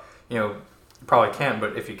luck. You probably can't,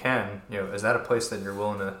 but if you can, is that a place that you're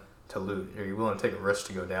willing to loot? Are you willing to take a risk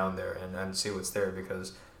to go down there and see what's there?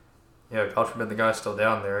 Because God forbid the guy's still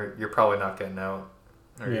down there, you're probably not getting out.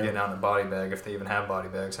 Or you're getting out in a body bag, if they even have body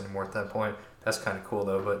bags anymore at that point. That's kind of cool,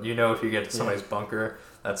 though. But if you get to somebody's bunker,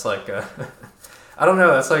 that's like, I don't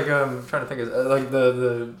know. That's like, I'm trying to think of like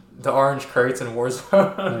the orange crates in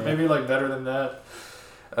Warzone. Maybe like better than that.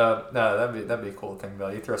 No, that'd be a cool thing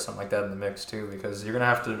about. You throw something like that in the mix too, because you're gonna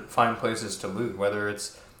have to find places to loot, whether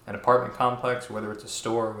it's an apartment complex, whether it's a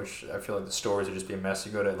store, which I feel like the stores would just be a mess.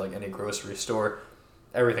 You go to like any grocery store,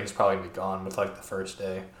 everything's probably gonna be gone with like the first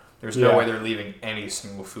day. There's no way they're leaving any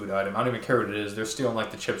single food item. I don't even care what it is. They're stealing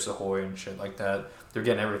like the Chips Ahoy and shit like that. They're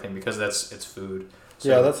getting everything because it's food.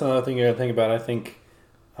 So, that's another thing you gotta think about. I think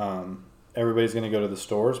everybody's gonna go to the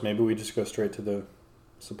stores. Maybe we just go straight to the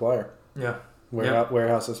supplier. Yeah.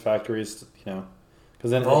 Warehouses, factories,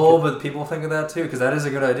 because then. But people think of that too, because that is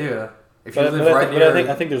a good idea. If you live right near. But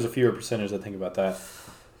I think there's a fewer percentage that think about that.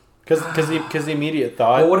 Because the immediate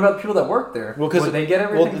thought. Well, what about people that work there? Well, would they get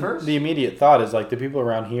everything first? The immediate thought is like the people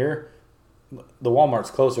around here. The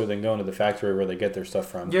Walmart's closer than going to the factory where they get their stuff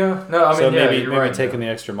from. Yeah, no, I mean, maybe taking the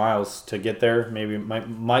extra miles to get there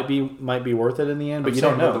might be worth it in the end, but you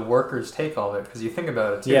don't know. The workers take all of it because you think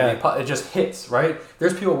about it too. Yeah, it just hits right.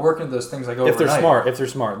 There's people working at those things like overnight. If they're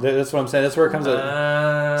smart, that's what I'm saying. That's where it comes.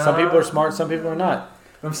 Some people are smart, some people are not.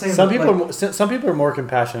 I'm saying some people are more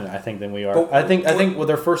compassionate, I think, than we are. I think with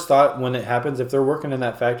their first thought when it happens, if they're working in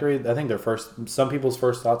that factory, I think some people's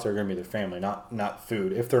first thoughts are going to be their family, not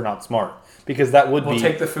food, if they're not smart, because that would be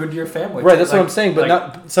take the food to your family. Right, that's what I'm saying.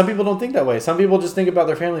 But some people don't think that way. Some people just think about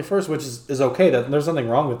their family first, which is okay. There's nothing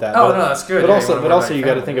wrong with that. No, that's good. But also you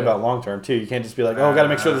got to think about long term too. You can't just be like, got to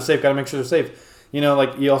make sure they're safe. Got to make sure they're safe.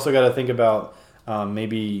 You also got to think about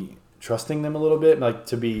maybe trusting them a little bit, like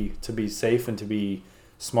to be safe and to be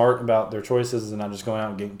smart about their choices and not just going out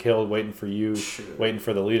and getting killed, waiting for you, waiting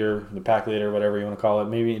for the leader, the pack leader, whatever you want to call it.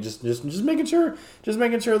 Maybe just making sure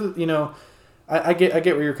that I get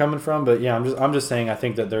where you're coming from, but yeah, I'm just saying I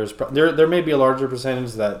think that there may be a larger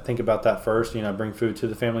percentage that think about that first, bring food to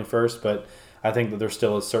the family first, but I think that there's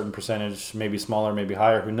still a certain percentage, maybe smaller, maybe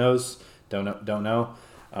higher, who knows, don't know,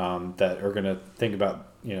 that are gonna think about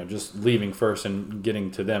just leaving first and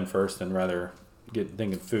getting to them first, and rather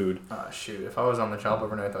thinking food. Shoot, if I was on the job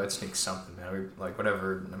overnight, though, I'd sneak something, man. Like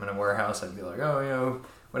whatever, I'm in a warehouse, I'd be like,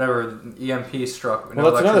 whatever, EMP struck.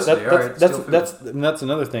 Well, that's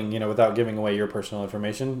another thing. Without giving away your personal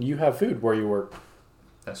information, you have food where you work.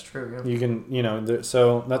 That's true. Yeah. You can,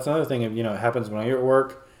 so that's another thing. It happens when you're at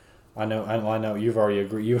work. I know. You've already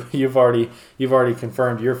agreed. You've already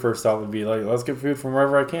confirmed. Your first thought would be like, let's get food from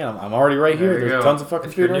wherever I can. I'm already right here. There's tons of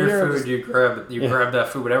fucking food right here. Food, you grab it. You grab that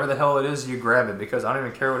food, whatever the hell it is. You grab it because I don't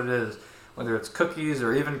even care what it is. Whether it's cookies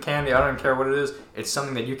or even candy, I don't even care what it is. It's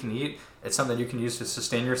something that you can eat. It's something that you can use to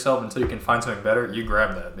sustain yourself until you can find something better. You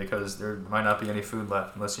grab that because there might not be any food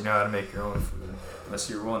left unless you know how to make your own food. Unless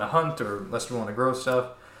you're willing to hunt or unless you're willing to grow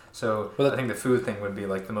stuff. So I think the food thing would be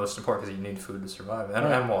like the most important because you need food to survive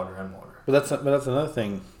and water. But that's another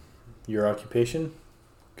thing. Your occupation,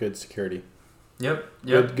 good security. Yep.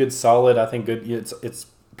 Good solid. I think good. It's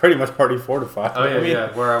pretty much already fortified. Oh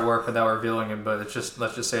yeah. We're at work without revealing it, but let's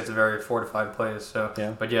just say it's a very fortified place. So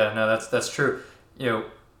yeah. But yeah, no, that's true.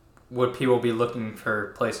 Would people be looking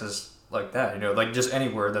for places like that? Like just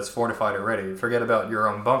anywhere that's fortified already. Forget about your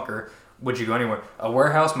own bunker. Would you go anywhere? A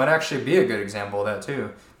warehouse might actually be a good example of that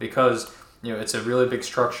too, because it's a really big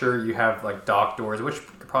structure. You have like dock doors, which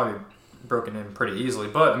could probably be broken in pretty easily,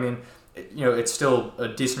 but I mean, it's still a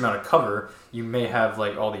decent amount of cover. You may have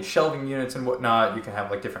like all these shelving units and whatnot. You can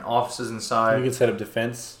have like different offices inside. You can set up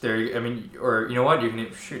defense there. I mean, or you know what? You can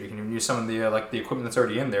even use some of the like the equipment that's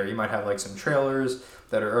already in there. You might have like some trailers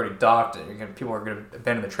that are already docked, and people are going to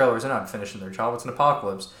abandon the trailers. They're not finishing their job. It's an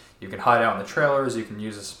apocalypse. You can hide out in the trailers. You can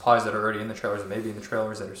use the supplies that are already in the trailers, and maybe in the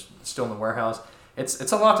trailers that are still in the warehouse.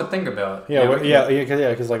 It's a lot to think about.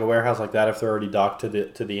 Because like a warehouse like that, if they're already docked to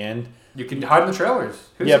the end, you can hide in the trailers.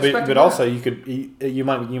 But also you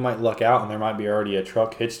might luck out, and there might be already a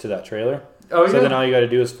truck hitched to that trailer. Oh yeah. So then all you got to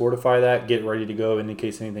do is fortify that, get ready to go, and in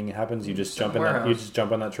case anything happens, you just jump in that. You just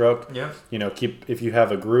jump on that truck. Yeah. If you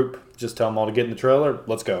have a group, just tell them all to get in the trailer.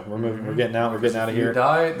 Let's go. We're moving. Mm-hmm. We're getting out. We're getting out of here. If you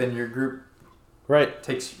die, then your group. Right.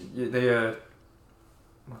 Takes they.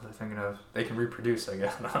 What was I thinking of? They can reproduce, I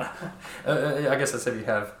guess. I guess that's if you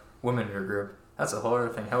have women in your group. That's a whole other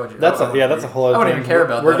thing. How would you? That's a whole other thing. I wouldn't even care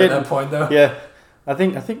about that at that point, though. Yeah, I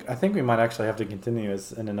think we might actually have to continue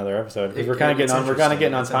in another episode because we're kind of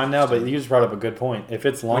getting on time now. But you just brought up a good point. If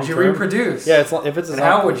it's long term, would you reproduce? Yeah, if it's. And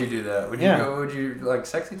how would you do that? Would you Would you like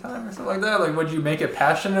sexy time or something like that? Like, would you make it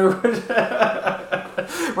passionate?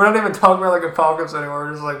 We're not even talking about like apocalypse anymore.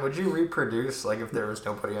 We're just like, would you reproduce like if there was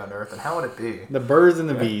nobody on Earth, and how would it be? The birds and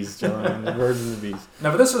the bees, gentlemen. The birds and the bees. No,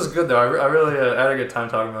 but this was good though. I really had a good time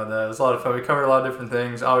talking about that. It was a lot of fun. We covered a lot of different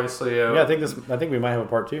things. Obviously. I think we might have a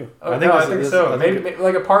part 2. I think so. Maybe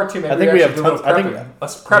like a part 2. Maybe I think we have tons.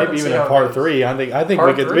 Let's prep. Maybe even a part 3. I think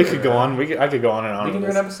we could go on. I could go on and on. We can do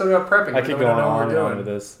an episode about prepping. I could go on and on with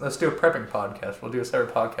this. Let's do a prepping podcast. We'll do a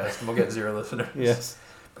separate podcast and we'll get 0 listeners. Yes.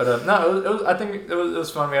 But I think it was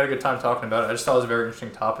fun. We had a good time talking about it. I just thought it was a very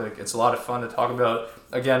interesting topic. It's a lot of fun to talk about.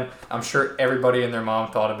 Again, I'm sure everybody and their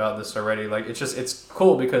mom thought about this already. Like it's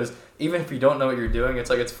cool because even if you don't know what you're doing,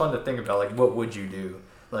 it's fun to think about. Like, what would you do?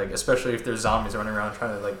 Like, especially if there's zombies running around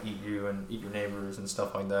trying to like eat you and eat your neighbors and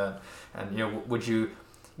stuff like that. And would you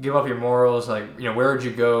give up your morals? Like, where would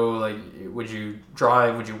you go? Like, would you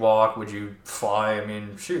drive? Would you walk? Would you fly? I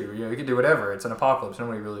mean, shoot, you could do whatever. It's an apocalypse.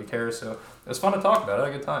 Nobody really cares. So it was fun to talk about. I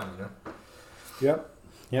had a good time, Yep.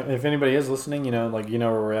 If anybody is listening, where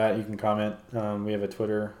we're at, you can comment. We have a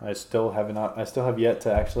Twitter. I still have yet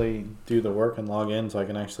to actually do the work and log in, so I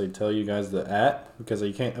can actually tell you guys the @ because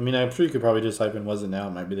you can't. I mean, I'm sure you could probably just type in "was it now."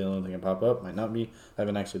 It might be the only thing that pop up. Might not be. I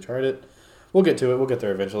haven't actually tried it. We'll get to it. We'll get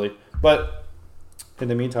there eventually. But in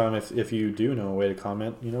the meantime, if you do know a way to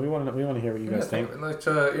comment, we want to hear what you guys think.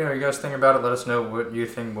 You guys think about it. Let us know what you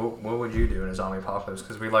think. What would you do in a zombie apocalypse?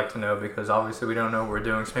 Because we'd like to know. Because obviously we don't know what we're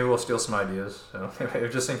doing. So maybe we'll steal some ideas. So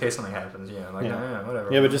just in case something happens, whatever.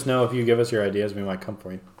 Yeah, but just know if you give us your ideas, we might come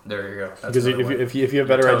for you. There you go. Because if you have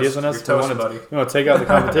better ideas than us, we want to take out the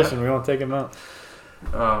competition. We want to take them out.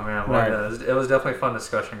 Oh man, well, it was definitely a fun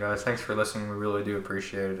discussion, guys. Thanks for listening. We really do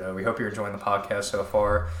appreciate it. We hope you're enjoying the podcast so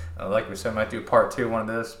far. Like we said, might do part 2 one of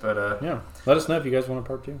this, but let us know if you guys want a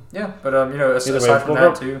part 2. Yeah, but aside from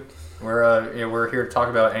that too, we're here to talk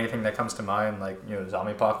about anything that comes to mind, like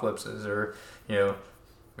zombie apocalypses, or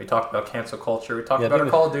we talked about cancel culture, we talked about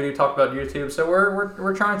Call of Duty, talked about YouTube. So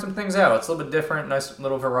we're trying some things out. It's a little bit different, nice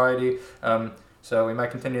little variety. So we might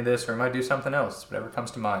continue this, or we might do something else, whatever comes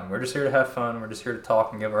to mind. We're just here to have fun. We're just here to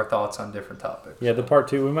talk and give our thoughts on different topics. Yeah, the part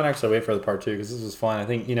 2. We might actually wait for the part 2 because this was fun. I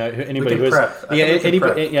think anybody who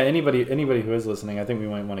is listening, I think we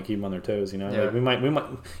might want to keep them on their toes. Yeah. Like we might.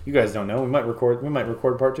 You guys don't know. We might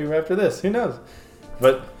record part 2 after this. Who knows?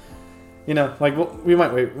 But we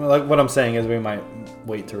might wait. Like what I'm saying is, we might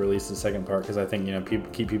wait to release the second part because I think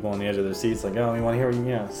keep people on the edge of their seats. Like, oh, we want to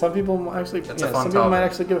hear. Some people actually. Some people might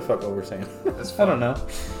actually give a fuck what we're saying. I don't know.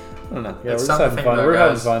 I don't know. Yeah, it's we're just having fun. About, we're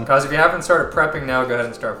guys. having fun. Guys, if you haven't started prepping now, go ahead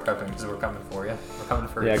and start prepping because we're coming for you. We're coming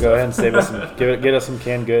for you. Yeah, go ahead and save us some. Get us some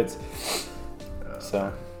canned goods.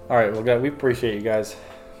 So, all right. Well, guys, we appreciate you guys,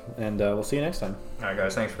 and we'll see you next time. All right,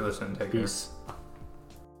 guys. Thanks for listening. Take care. Peace.